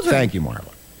the children. Thank you,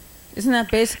 Marla. Isn't that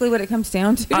basically what it comes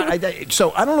down to?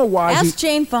 So I don't know why. Ask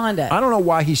Jane Fonda. I don't know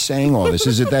why he's saying all this.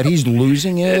 Is it that he's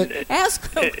losing it?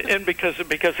 Ask him. And because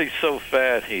he's so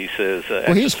fat, he says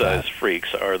exercise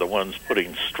freaks are the ones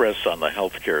putting stress on the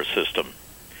healthcare system.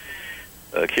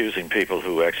 accusing people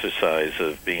who exercise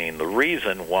of being the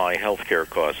reason why healthcare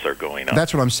costs are going up.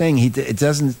 That's what I'm saying. It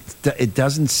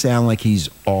doesn't sound like he's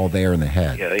all there in the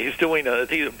head. Yeah, he's doing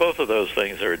both of those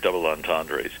things are double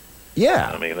entendres.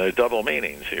 Yeah. I mean, there are double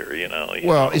meanings here, you know.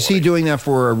 Well, is he doing that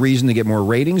for a reason to get more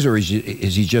ratings, or is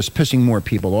he just pissing more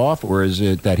people off, or is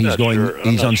it that he's I'm not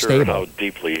unstable? sure how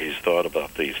deeply he's thought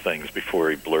about these things before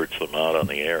he blurts them out on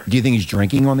the air. Do you think he's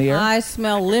drinking on the air? I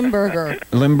smell Limburger.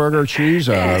 Limburger cheese?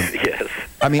 Yes.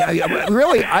 I mean,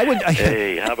 I would.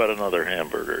 Hey, how about another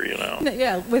hamburger, you know?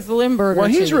 Yeah, with Limburger Well,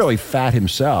 he's cheese. really fat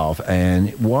himself, and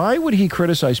why would he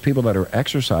criticize people that are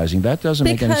exercising? That doesn't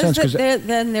make any sense. Because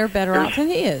then they're better off than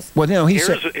he is. Well, no, he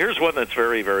said. Here's one that's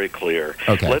very, very clear.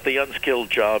 Okay. Let the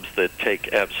unskilled jobs that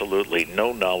take absolutely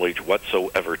no knowledge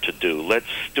whatsoever to do. Let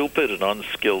stupid and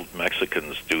unskilled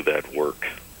Mexicans do that work.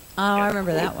 Oh, I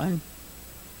remember that one.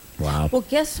 Wow. Well,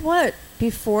 guess what?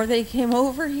 Before they came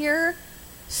over here,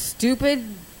 stupid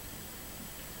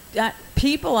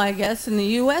people, I guess, in the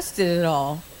U.S. did it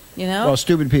all. You know? Well,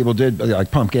 stupid people did,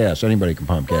 like, pump gas. Anybody can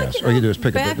pump gas. All you do is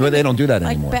pick it. Well, they don't do that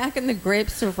anymore. Like back in the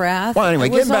Grapes of Wrath. Well, anyway,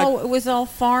 it was all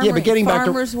farmers. Yeah, but getting back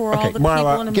to farmers were all the people in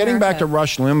America. Getting back to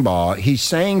Rush Limbaugh, he's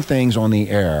saying things on the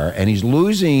air, and he's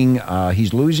losing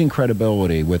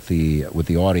credibility with the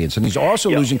audience, and he's also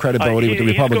losing credibility with the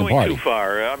Republican Party. Party. He's going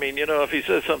too far. I mean, you know, if he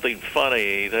says something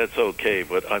funny, that's okay,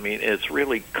 but I mean, it's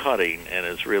really cutting and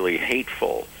it's really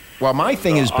hateful. Well, my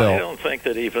thing is, Bill, I don't think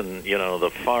that even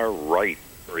the far right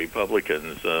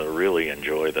Republicans really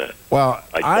enjoy that. Well,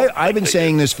 I've been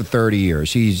saying this for 30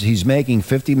 years. He's making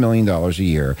 $50 million a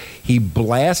year. He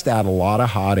blasts out a lot of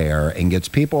hot air and gets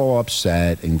people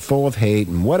upset and full of hate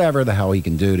and whatever the hell he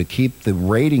can do to keep the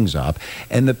ratings up.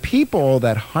 And the people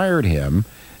that hired him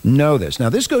know this. Now,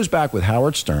 this goes back with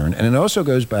Howard Stern, and it also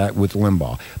goes back with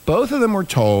Limbaugh. Both of them were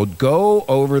told, go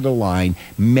over the line,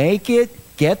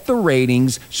 get the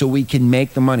ratings so we can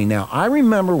make the money. Now, I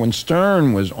remember when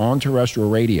Stern was on terrestrial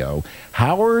radio,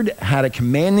 Howard had a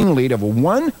commanding lead of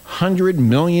 $100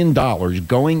 million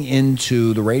going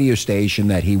into the radio station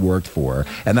that he worked for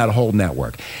and that whole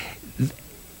network.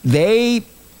 They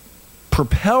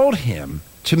propelled him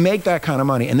to make that kind of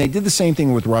money, and they did the same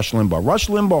thing with Rush Limbaugh. Rush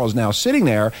Limbaugh is now sitting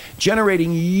there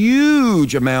generating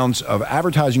huge amounts of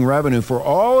advertising revenue for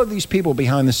all of these people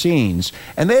behind the scenes,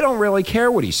 and they don't really care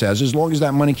what he says as long as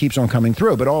that money keeps on coming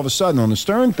through. But all of a sudden, on the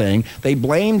Stern thing, they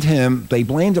blamed him. They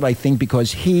blamed it, I think,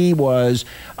 because there was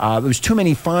too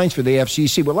many fines for the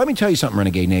FCC. But let me tell you something,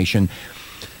 Renegade Nation.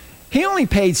 He only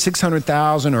paid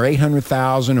 $600,000 or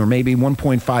 $800,000 or maybe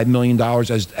 $1.5 million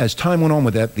as time went on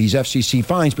with these FCC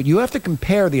fines. But you have to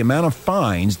compare the amount of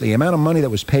fines, the amount of money that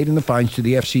was paid in the fines to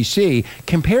the FCC,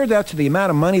 compare that to the amount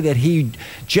of money that he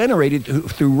generated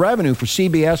through revenue for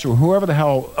CBS or whoever the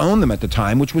hell owned them at the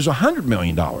time, which was $100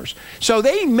 million. So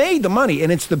they made the money,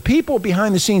 and it's the people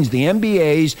behind the scenes, the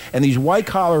MBAs and these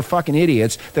white-collar fucking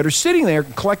idiots that are sitting there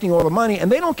collecting all the money,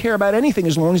 and they don't care about anything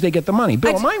as long as they get the money.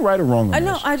 Bill, am I right or wrong on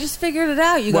this? I just figured it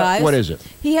out, you guys. What is it?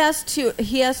 He has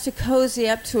to cozy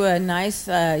up to a nice,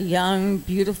 young,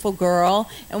 beautiful girl,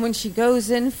 and when she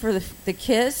goes in for the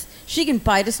kiss, she can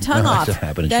bite his tongue off.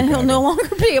 Then he'll no longer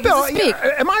be able to speak.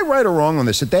 Am I right or wrong on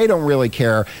this? That they don't really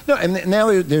care? No, and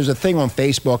now there's a thing on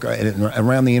Facebook and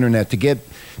around the internet to get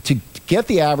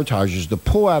the advertisers to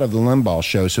pull out of the Limbaugh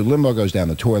show, so Limbaugh goes down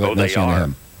the toilet and listen to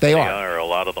him. They are. A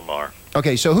lot of them are.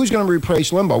 Okay, so who's going to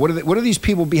replace Limbaugh? What are these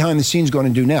people behind the scenes going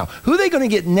to do now? Who are they going to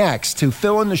get next to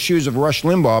fill in the shoes of Rush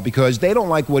Limbaugh because they don't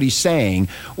like what he's saying?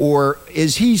 Or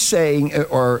is he saying,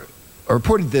 or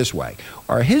put it this way,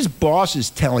 are his bosses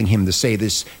telling him to say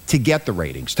this to get the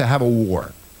ratings, to have a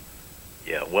war?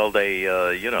 Yeah, well, they,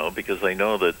 because they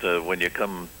know that when you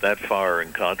come that far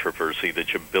in controversy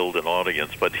that you build an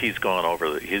audience, but he's gone over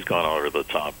the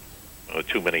top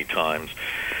too many times.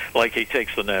 Like he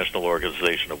takes the National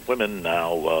Organization of Women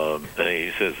now, and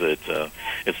he says that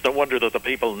it's no wonder that the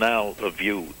people now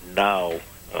view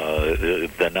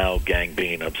the Now gang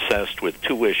being obsessed with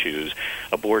two issues,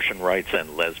 abortion rights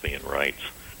and lesbian rights.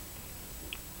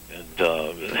 And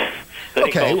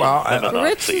okay, well,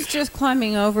 Rich is just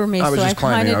climbing over me, I was so just I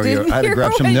kind of didn't I had to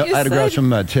grab some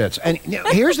said. tits. And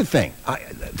here's the thing: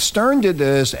 Stern did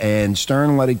this, and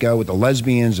Stern let it go with the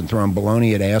lesbians and throwing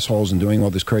baloney at assholes and doing all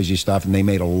this crazy stuff, and they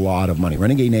made a lot of money.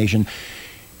 Renegade Nation,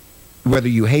 whether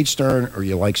you hate Stern or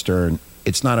you like Stern,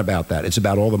 it's not about that. It's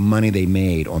about all the money they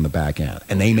made on the back end,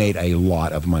 and they made a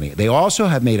lot of money. They also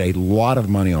have made a lot of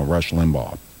money on Rush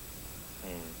Limbaugh.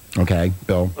 Okay,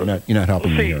 Bill, you're not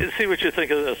helping me here. See what you think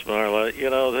of this, Marla. You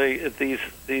know,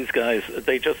 these guys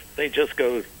they just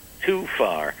go too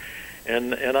far,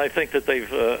 and I think that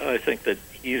I think that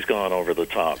he's gone over the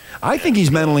top. I think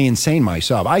he's mentally insane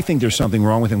myself. I think there's something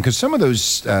wrong with him because some of those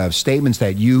statements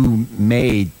that you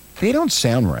made, they don't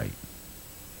sound right.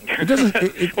 It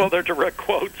doesn't. Well, they're direct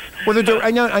quotes. Well,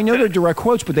 I know they're direct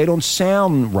quotes, but they don't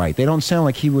sound right. They don't sound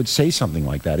like he would say something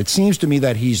like that. It seems to me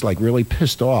that he's like really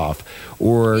pissed off,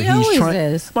 or He he's always trying.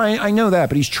 is. I know that,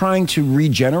 but he's trying to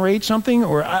regenerate something,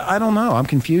 or I don't know. I'm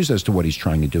confused as to what he's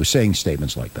trying to do, saying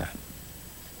statements like that.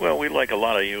 Well, we like a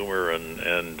lot of humor, and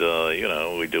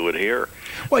we do it here.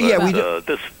 Well, but, yeah, we do.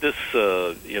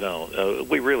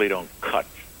 We really don't cut.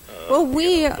 The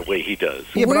way he does.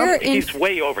 Yeah, he's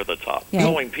way over the top, Yeah.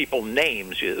 calling people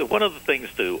names. One of the things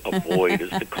to avoid is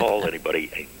to call anybody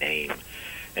a name,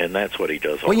 and that's what he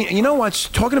does. Well, you know what's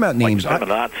talking about names? Like I'm a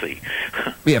Nazi.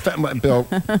 Yeah, Bill.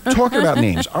 Talking about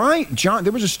names, John.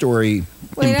 There was a story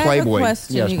Wait, in I Playboy. have a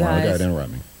question, Yes, you Mara, guys. don't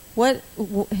interrupt me. What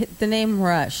the name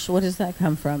Rush? What does that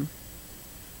come from?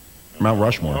 Mount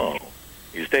Rushmore. Oh,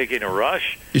 he's taking a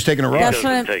rush. He's taking a He rush. That's what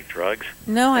doesn't I'm- take drugs.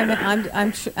 No,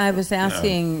 I was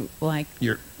asking like,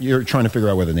 You're trying to figure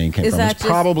out where the name came Is from. that It's just-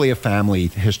 probably a family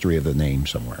history of the name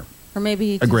somewhere. or maybe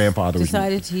he A just grandfather was-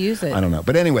 decided to use it. I don't know.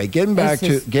 But anyway, getting back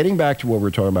It's to what we're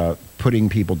talking about, putting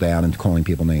people down and calling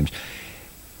people names.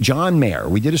 John Mayer.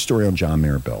 We did a story on John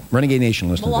Mayer, Bill. Renegade Nation,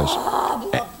 listen to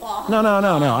this.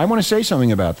 No. I want to say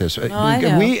something about this. I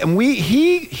know.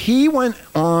 He went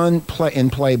on in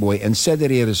Playboy and said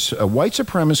that he had a white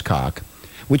supremacist cock,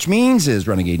 which means is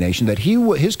Renegade Nation that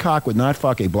his cock would not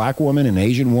fuck a black woman, an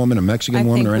Asian woman, a Mexican I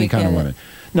woman, think or any we kind of get it. woman.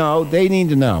 No, they need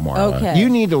to know, Marla. Okay. You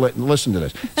need to listen to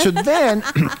this. So then,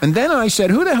 and then I said,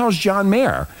 who the hell's John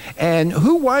Mayer? And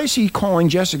why is he calling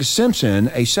Jessica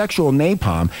Simpson a sexual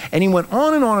napalm? And he went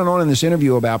on and on and on in this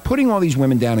interview about putting all these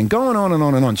women down and going on and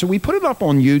on and on. So we put it up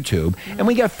on YouTube, and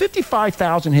we got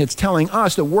 55,000 hits telling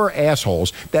us that we're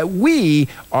assholes, that we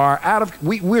are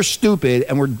we're stupid,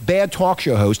 and we're bad talk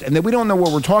show hosts, and that we don't know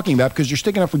what we're talking about because you're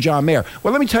sticking up for John Mayer.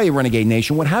 Well, let me tell you, Renegade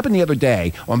Nation, what happened the other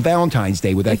day on Valentine's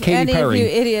Day with that If Katy any Perry. of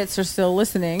you idiots are still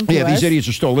listening, to Yeah, these us, idiots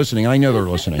are still listening. I know they're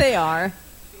listening. They are.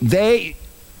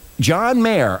 John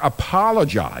Mayer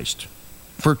apologized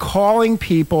for calling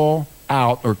people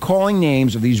out or calling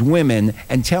names of these women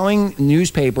and telling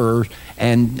newspapers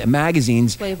and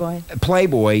magazines,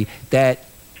 Playboy, that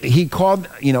he called,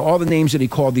 all the names that he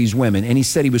called these women, and he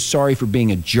said he was sorry for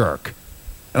being a jerk.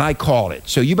 And I called it.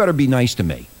 So you better be nice to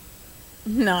me.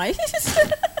 Nice.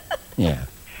 Yeah.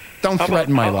 Don't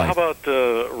threaten my life. How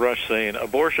about Rush saying,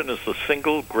 abortion is the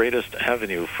single greatest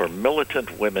avenue for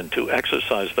militant women to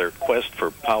exercise their quest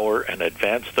for power and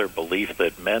advance their belief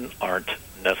that men aren't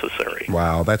necessary.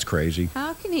 Wow, that's crazy.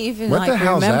 How can you even What the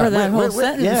hell's remember that whole What-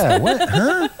 sentence? Yeah, what?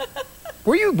 Huh?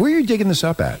 Where you digging this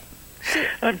up at?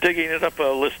 I'm digging it up a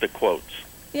list of quotes.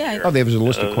 Yeah. Oh, there was a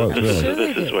list of quotes, This,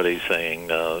 really. this is what he's saying.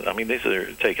 These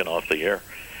are taken off the air.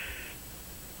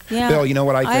 Yeah. Bill, you know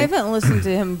what I think? I haven't listened to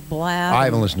him blab. I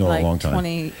haven't listened to it in a long time.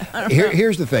 20, I don't know.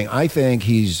 Here's the thing. I think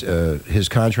his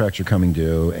contracts are coming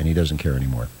due, and he doesn't care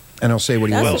anymore. And I'll say what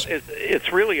he Well, wants.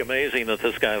 it's really amazing that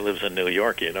this guy lives in New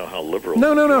York. You know how liberal.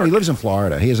 No. New York He lives in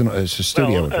Florida. He has a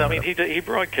studio. in Well, Florida. he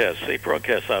broadcasts. He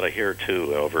broadcasts out of here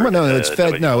too. Over. Well, no, it's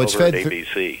fed. No, it's over fed. at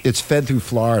ABC. It's fed through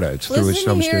Florida. It's through his Listen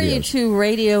home here, you studios. two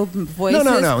radio voices.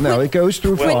 No. It goes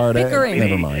through Quit Florida. bickering.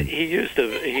 Never mind. He used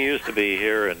to be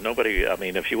here, and nobody. I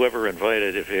mean, if you ever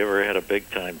had a big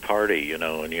time party,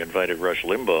 and you invited Rush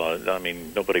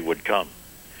Limbaugh, nobody would come.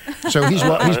 So he's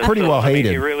pretty well hated.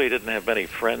 He really didn't have many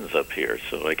friends up here,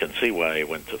 so I can see why he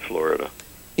went to Florida.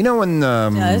 When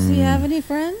Does he have any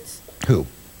friends? Who?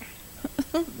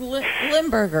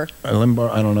 Limburger.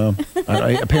 Limbaugh? I don't know.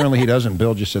 Apparently he doesn't.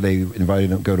 Bill just said they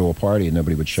invited him to go to a party and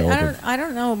nobody would show up. I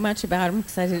don't know much about him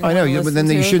because I didn't. I know, want to but then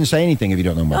listen you to shouldn't say anything if you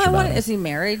don't know much about him. Is he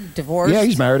married, divorced? Yeah,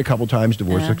 he's married a couple times,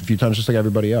 divorced Yeah. a few times, just like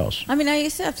everybody else. I mean, I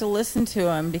used to have to listen to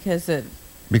him because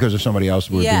Because if somebody else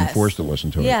was being Yes. forced to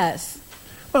listen to it. Yes.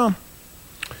 Well,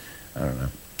 I don't know.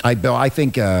 Bill, I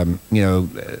think they're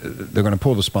going to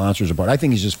pull the sponsors apart. I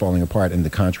think he's just falling apart, and the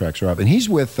contracts are up. And he's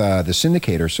with the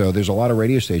syndicator, so there's a lot of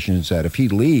radio stations that if he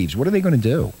leaves, what are they going to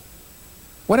do?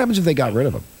 What happens if they got rid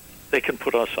of him? They can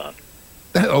put us on.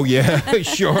 Oh yeah,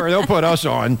 sure. They'll put us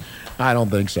on. I don't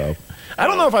think so. I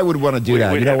don't know if I would want to do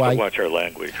that. We'd You know have why? to watch our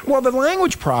language. Well, the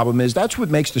language problem is that's what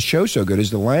makes the show so good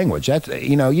is the language. That's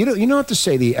you don't have to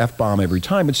say the F-bomb every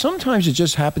time, but sometimes it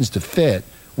just happens to fit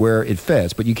where it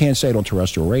fits. But you can't say it on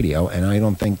terrestrial radio, and I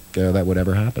don't think that would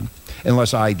ever happen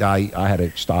unless I had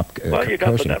to stop. Well, you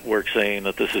got cursing. the network saying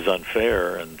that this is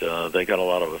unfair, and they got a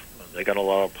lot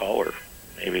of power.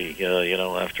 Maybe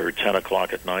after 10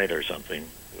 o'clock at night or something,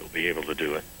 we'll be able to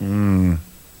do it.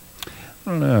 I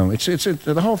don't know. It's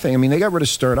the whole thing. I mean, they got rid of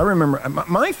Stern. I remember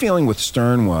my feeling with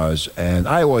Stern was, and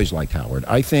I always liked Howard.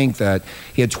 I think that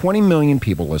he had 20 million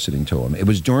people listening to him. It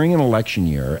was during an election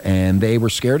year, and they were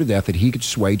scared to death that he could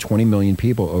sway 20 million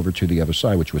people over to the other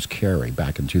side, which was Kerry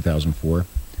back in 2004. Do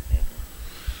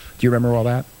you remember all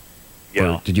that?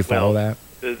 Yeah. Or did you follow that?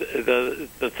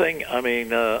 The thing, I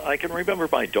mean, I can remember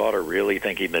my daughter really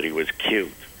thinking that he was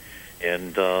cute.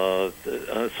 And so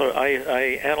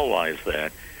I analyzed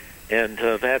that. And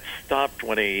that stopped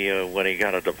when he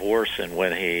got a divorce and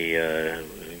when he,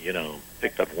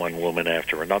 picked up one woman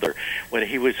after another. When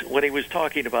he was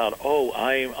talking about,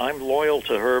 I'm loyal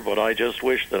to her, but I just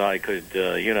wish that I could,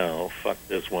 fuck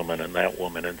this woman and that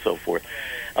woman and so forth.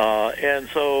 And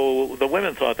so the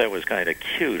women thought that was kind of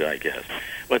cute, I guess.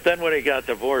 But then when he got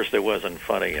divorced, it wasn't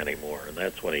funny anymore, and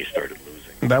that's when he started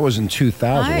losing. That was in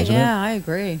 2000, wasn't it? Yeah, I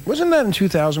agree. Wasn't that in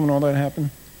 2000 when all that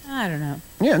happened? I don't know.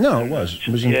 Yeah, no, it was.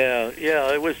 It was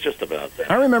it was just about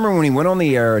that. I remember when he went on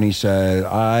the air and he said,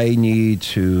 I need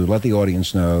to let the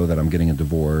audience know that I'm getting a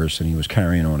divorce, and he was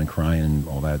carrying on and crying and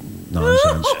all that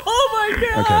nonsense. Oh,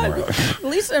 my God. Okay, at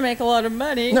least I make a lot of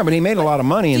money. no, but he made a lot of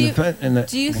money.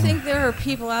 Do you think there are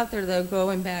people out there, though,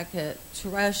 going back to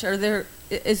Rush?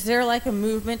 Is there like a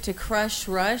movement to crush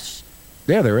Rush?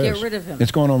 Yeah, there is. Get rid of him.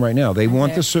 It's going on right now. They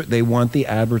want the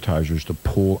advertisers to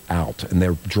pull out, and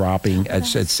they're dropping. It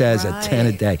says at 10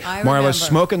 a day. Marla,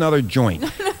 smoke another joint.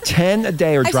 10 a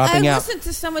day are dropping out. I listen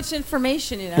to so much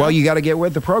information, Well, you got to get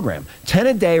with the program. 10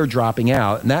 a day are dropping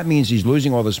out, and that means he's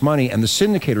losing all this money, and the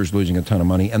syndicator's losing a ton of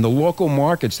money, and the local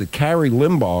markets that carry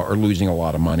Limbaugh are losing a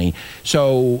lot of money.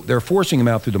 So they're forcing him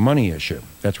out through the money issue.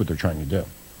 That's what they're trying to do.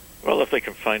 Well, if they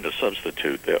can find a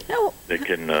substitute that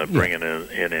can bring in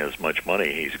as much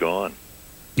money, he's gone.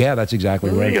 Yeah, that's exactly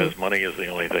right. Because money is the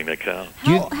only thing that counts.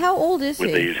 How old is he?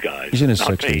 With these guys. He's in his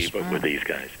Not 60s. me, but with these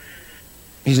guys.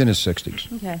 He's in his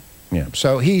 60s. Okay. Yeah.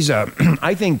 So he's, I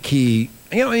think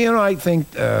I think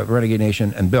Renegade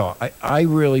Nation and Bill, I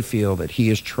really feel that he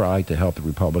has tried to help the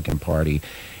Republican Party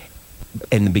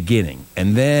in the beginning.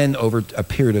 And then over a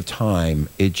period of time,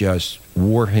 it just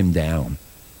wore him down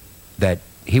that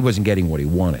he wasn't getting what he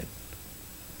wanted.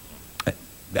 I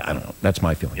don't know. That's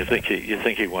my feeling. You think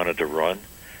he wanted to run?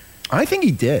 I think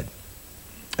he did.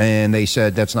 And they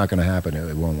said that's not going to happen.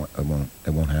 It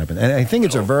won't happen. And I think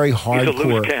it's a very hardcore. He's a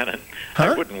loose cannon. Huh?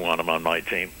 I wouldn't want him on my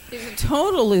team. He's a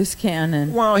total loose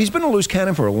cannon. Well, he's been a loose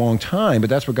cannon for a long time, but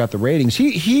that's what got the ratings.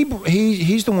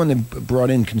 He's the one that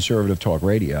brought in conservative talk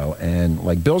radio, and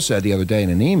like Bill said the other day in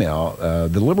an email,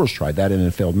 the liberals tried that and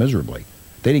it failed miserably.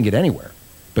 They didn't get anywhere.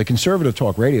 But conservative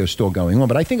talk radio is still going on.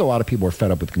 But I think a lot of people are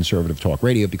fed up with conservative talk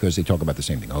radio because they talk about the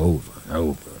same thing over and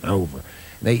over and over.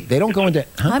 They don't go into.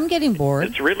 Huh? I'm getting bored.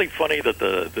 It's really funny that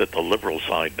the liberal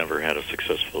side never had a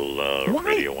successful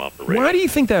radio operation. Why do you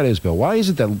think that is, Bill? Why is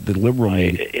it that the liberal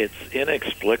media? It's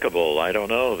inexplicable. I don't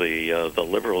know. The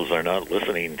liberals are not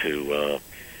listening to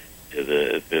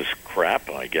this crap,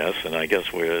 I guess, and I guess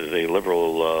the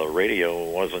liberal radio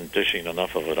wasn't dishing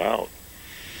enough of it out.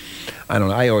 I don't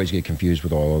know. I always get confused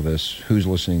with all of this. Who's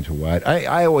listening to what?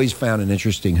 I always found it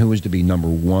interesting who was to be number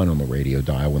one on the radio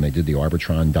dial when they did the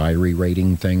Arbitron diary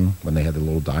rating thing, when they had the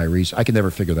little diaries. I could never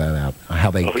figure that out,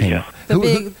 how they came. Yeah.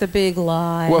 The big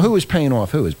lie. Well, who was paying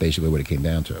off who is basically what it came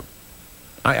down to.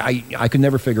 I could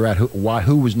never figure out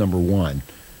who was number one.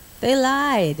 They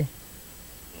lied.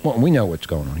 Well, we know what's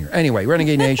going on here. Anyway,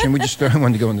 Renegade Nation, we just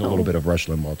wanted to go into a little bit of Rush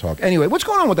Limbaugh talk. Anyway, what's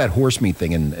going on with that horse meat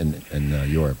thing in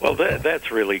Europe? Well, that's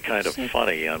really kind of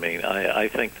funny. I mean, I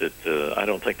think that I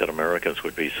don't think that Americans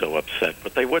would be so upset,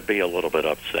 but they would be a little bit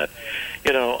upset.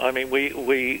 I mean,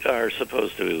 we are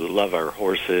supposed to love our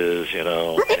horses, and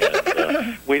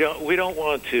we don't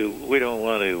want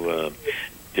to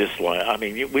dislike. I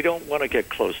mean, we don't want to get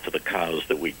close to the cows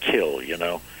that we kill,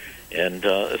 And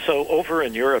so over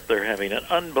in Europe, they're having an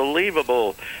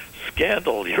unbelievable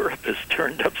scandal. Europe is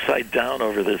turned upside down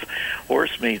over this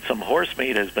horse meat. Some horse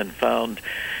meat has been found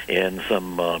in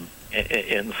some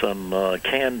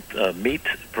canned meat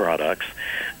products,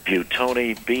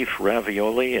 Buitoni beef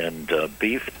ravioli and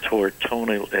beef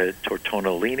tortellini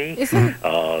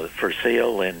for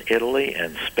sale in Italy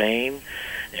and Spain.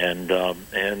 And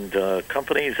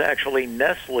companies, actually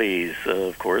Nestle's,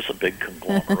 of course, a big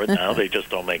conglomerate now. They just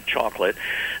don't make chocolate.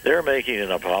 They're making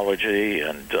an apology,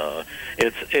 and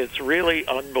it's really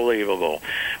unbelievable.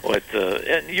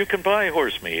 And you can buy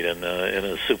horse meat in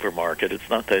a supermarket. It's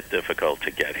not that difficult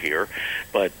to get here,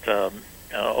 but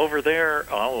over there,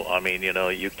 I mean,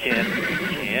 you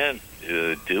can't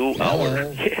do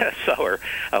our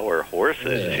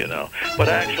horses, you know. But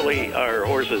actually, our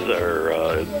horses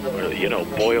are,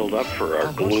 boiled up for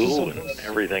our glue and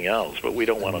everything else. But we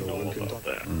don't want to know about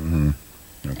that. Mm-hmm.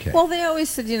 Okay. Well, they always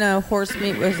said, horse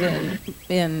meat was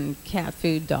in cat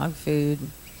food, dog food.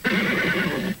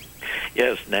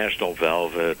 Yes, National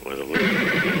Velvet was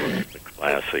the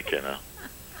classic, you know.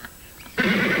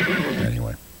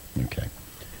 Anyway, okay.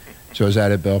 So is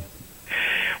that it, Bill?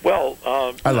 Well,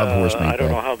 I love horse meat. I don't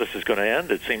know how this is going to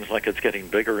end. It seems like it's getting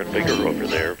bigger and bigger over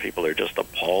there. People are just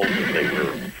appalled that they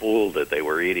were fooled that they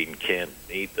were eating canned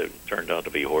meat that turned out to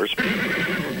be horse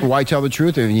meat. Why tell the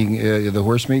truth? The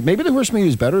horse meat, maybe the horse meat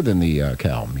is better than the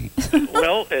cow meat.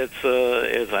 Well,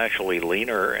 it's actually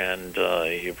leaner, and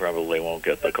you probably won't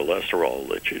get the cholesterol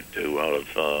that you do out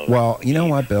of. Well, you know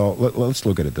what, Bill? Let's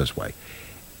look at it this way.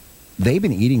 They've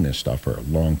been eating this stuff for a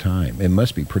long time. It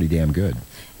must be pretty damn good.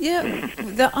 Yeah,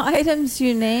 the items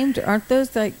you named, aren't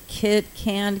those like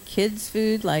canned kids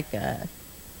food, like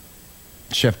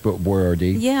Chef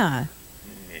Boyardee? Yeah.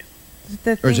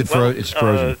 Or is it it's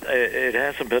frozen? It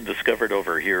hasn't been discovered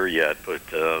over here yet, but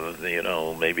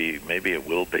maybe it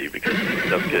will be because it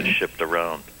does get shipped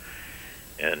around,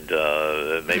 and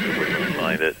maybe we're going to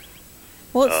find it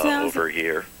over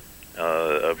here.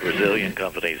 A Brazilian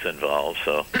company's involved,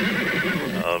 so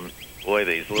boy,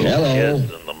 these little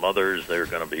kids and the mothers, they're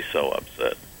going to be so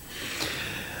upset.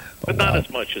 But not as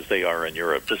much as they are in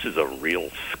Europe. This is a real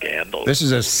scandal. This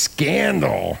is a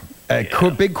scandal.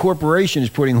 A big corporation is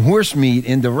putting horse meat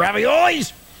into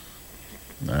raviolis.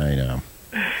 I know.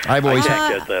 I've always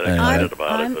can't get that excited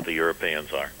about it, but the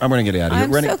Europeans are. I'm going to get out of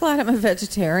here. I'm so glad I'm a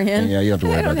vegetarian. Yeah, you have to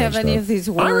worry about that I don't have any of these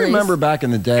worries. I remember back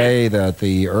in the day that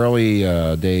the early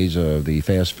days of the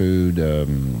fast food,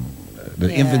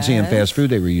 the infancy in fast food,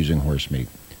 they were using horse meat.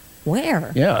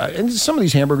 Where? Yeah, and some of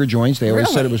these hamburger joints, they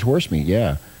always said it was horse meat,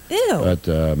 yeah. Ew. But,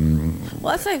 well,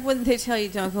 that's like when they tell you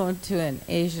don't go into an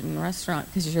Asian restaurant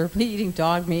because you're eating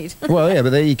dog meat. Well, yeah,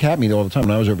 but they eat cat meat all the time.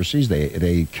 When I was overseas,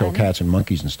 they kill cats and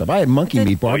monkeys and stuff. I had monkey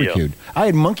meat barbecued. I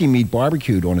had monkey meat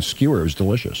barbecued on a skewer. It was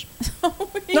delicious.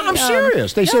 No, I'm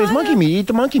serious. They said it's monkey meat. Eat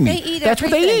the monkey meat. That's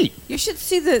everything. What they eat. You should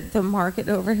see the market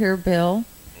over here, Bill.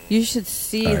 You should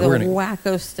see the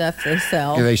wacko stuff they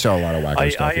sell. Yeah, they sell a lot of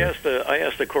wacko stuff. I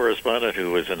asked a correspondent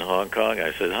who was in Hong Kong,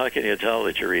 I said, how can you tell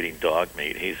that you're eating dog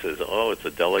meat? He says, it's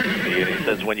a delicacy. And he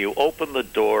says, when you open the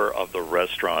door of the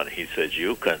restaurant, he says,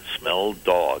 you can smell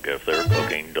dog if they're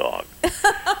cooking dog.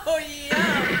 Oh,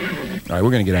 yeah. All right,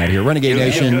 we're going to get out of here. Renegade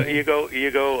Nation. You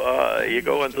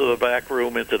go into the back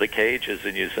room, into the cages,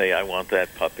 and you say, I want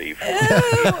that puppy.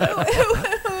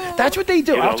 That's what they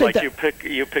do. I'll take that.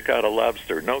 You pick out a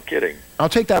lobster. No kidding. I'll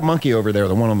take that monkey over there,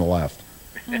 the one on the left.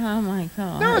 Oh my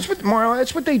God! No,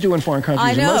 that's what they do in foreign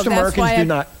countries. I know. Most Americans do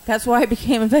not. That's why I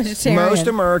became a vegetarian. Most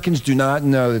Americans do not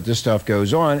know that this stuff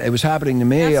goes on. It was happening to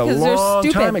me a long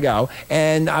time ago,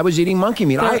 and I was eating monkey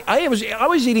meat. I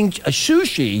was eating a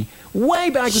sushi way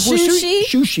back before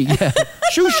sushi. Yeah,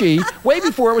 sushi way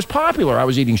before it was popular. I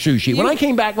was eating sushi. When I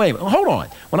came back, hold on.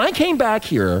 When I came back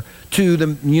here to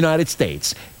the United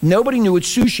States, nobody knew what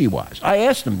sushi was. I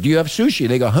asked them, "Do you have sushi?"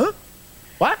 They go, "Huh?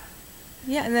 What?"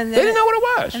 Yeah, and then they didn't know what it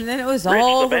was. And then it was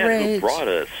all the rage. Who brought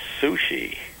us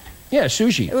sushi. Yeah,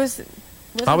 sushi. It was.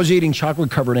 I was eating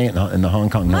chocolate-covered ant in the Hong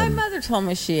Kong. My mother told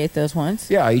me she ate those once.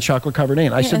 Yeah, I eat chocolate-covered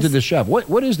ant. I said to the chef,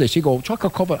 "What is this?" He goes,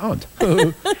 "Chocolate-covered ant."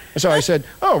 So I said,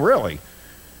 "Oh, really?"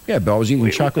 Yeah, Bill was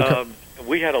eating chocolate.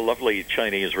 We had a lovely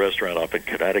Chinese restaurant up in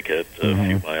Connecticut, a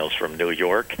few miles from New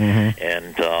York,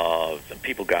 and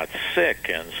people got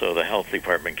sick, and so the health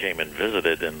department came and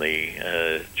visited, and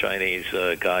the Chinese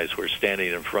guys were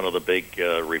standing in front of the big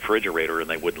refrigerator, and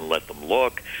they wouldn't let them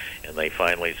look, and they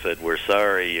finally said, "We're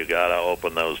sorry, you got to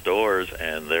open those doors,"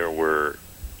 and there were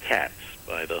cats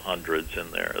by the hundreds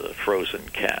in there, the frozen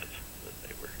cats that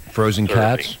they were frozen serving.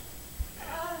 Cats?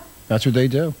 That's what they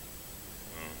do.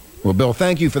 Well, Bill,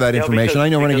 thank you for that information. I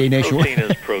know Renegade Nation. Protein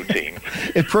is protein.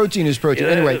 If protein is protein,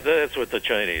 anyway. That's what the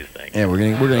Chinese think. Yeah, we're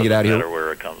gonna get out of here. No matter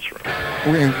where it comes from.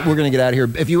 We're gonna get out of here.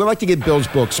 If you would like to get Bill's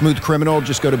book, Smooth Criminal,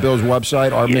 just go to Bill's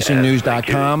website,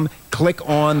 ourmissingnews.com. Click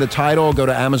on the title. Go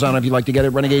to Amazon if you'd like to get it.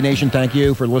 Renegade Nation, thank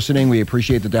you for listening. We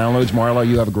appreciate the downloads. Marla,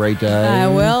 you have a great day. I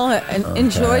will.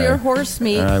 Enjoy your horse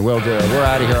meat. I will do. We're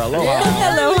out of here.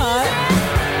 Aloha. Aloha.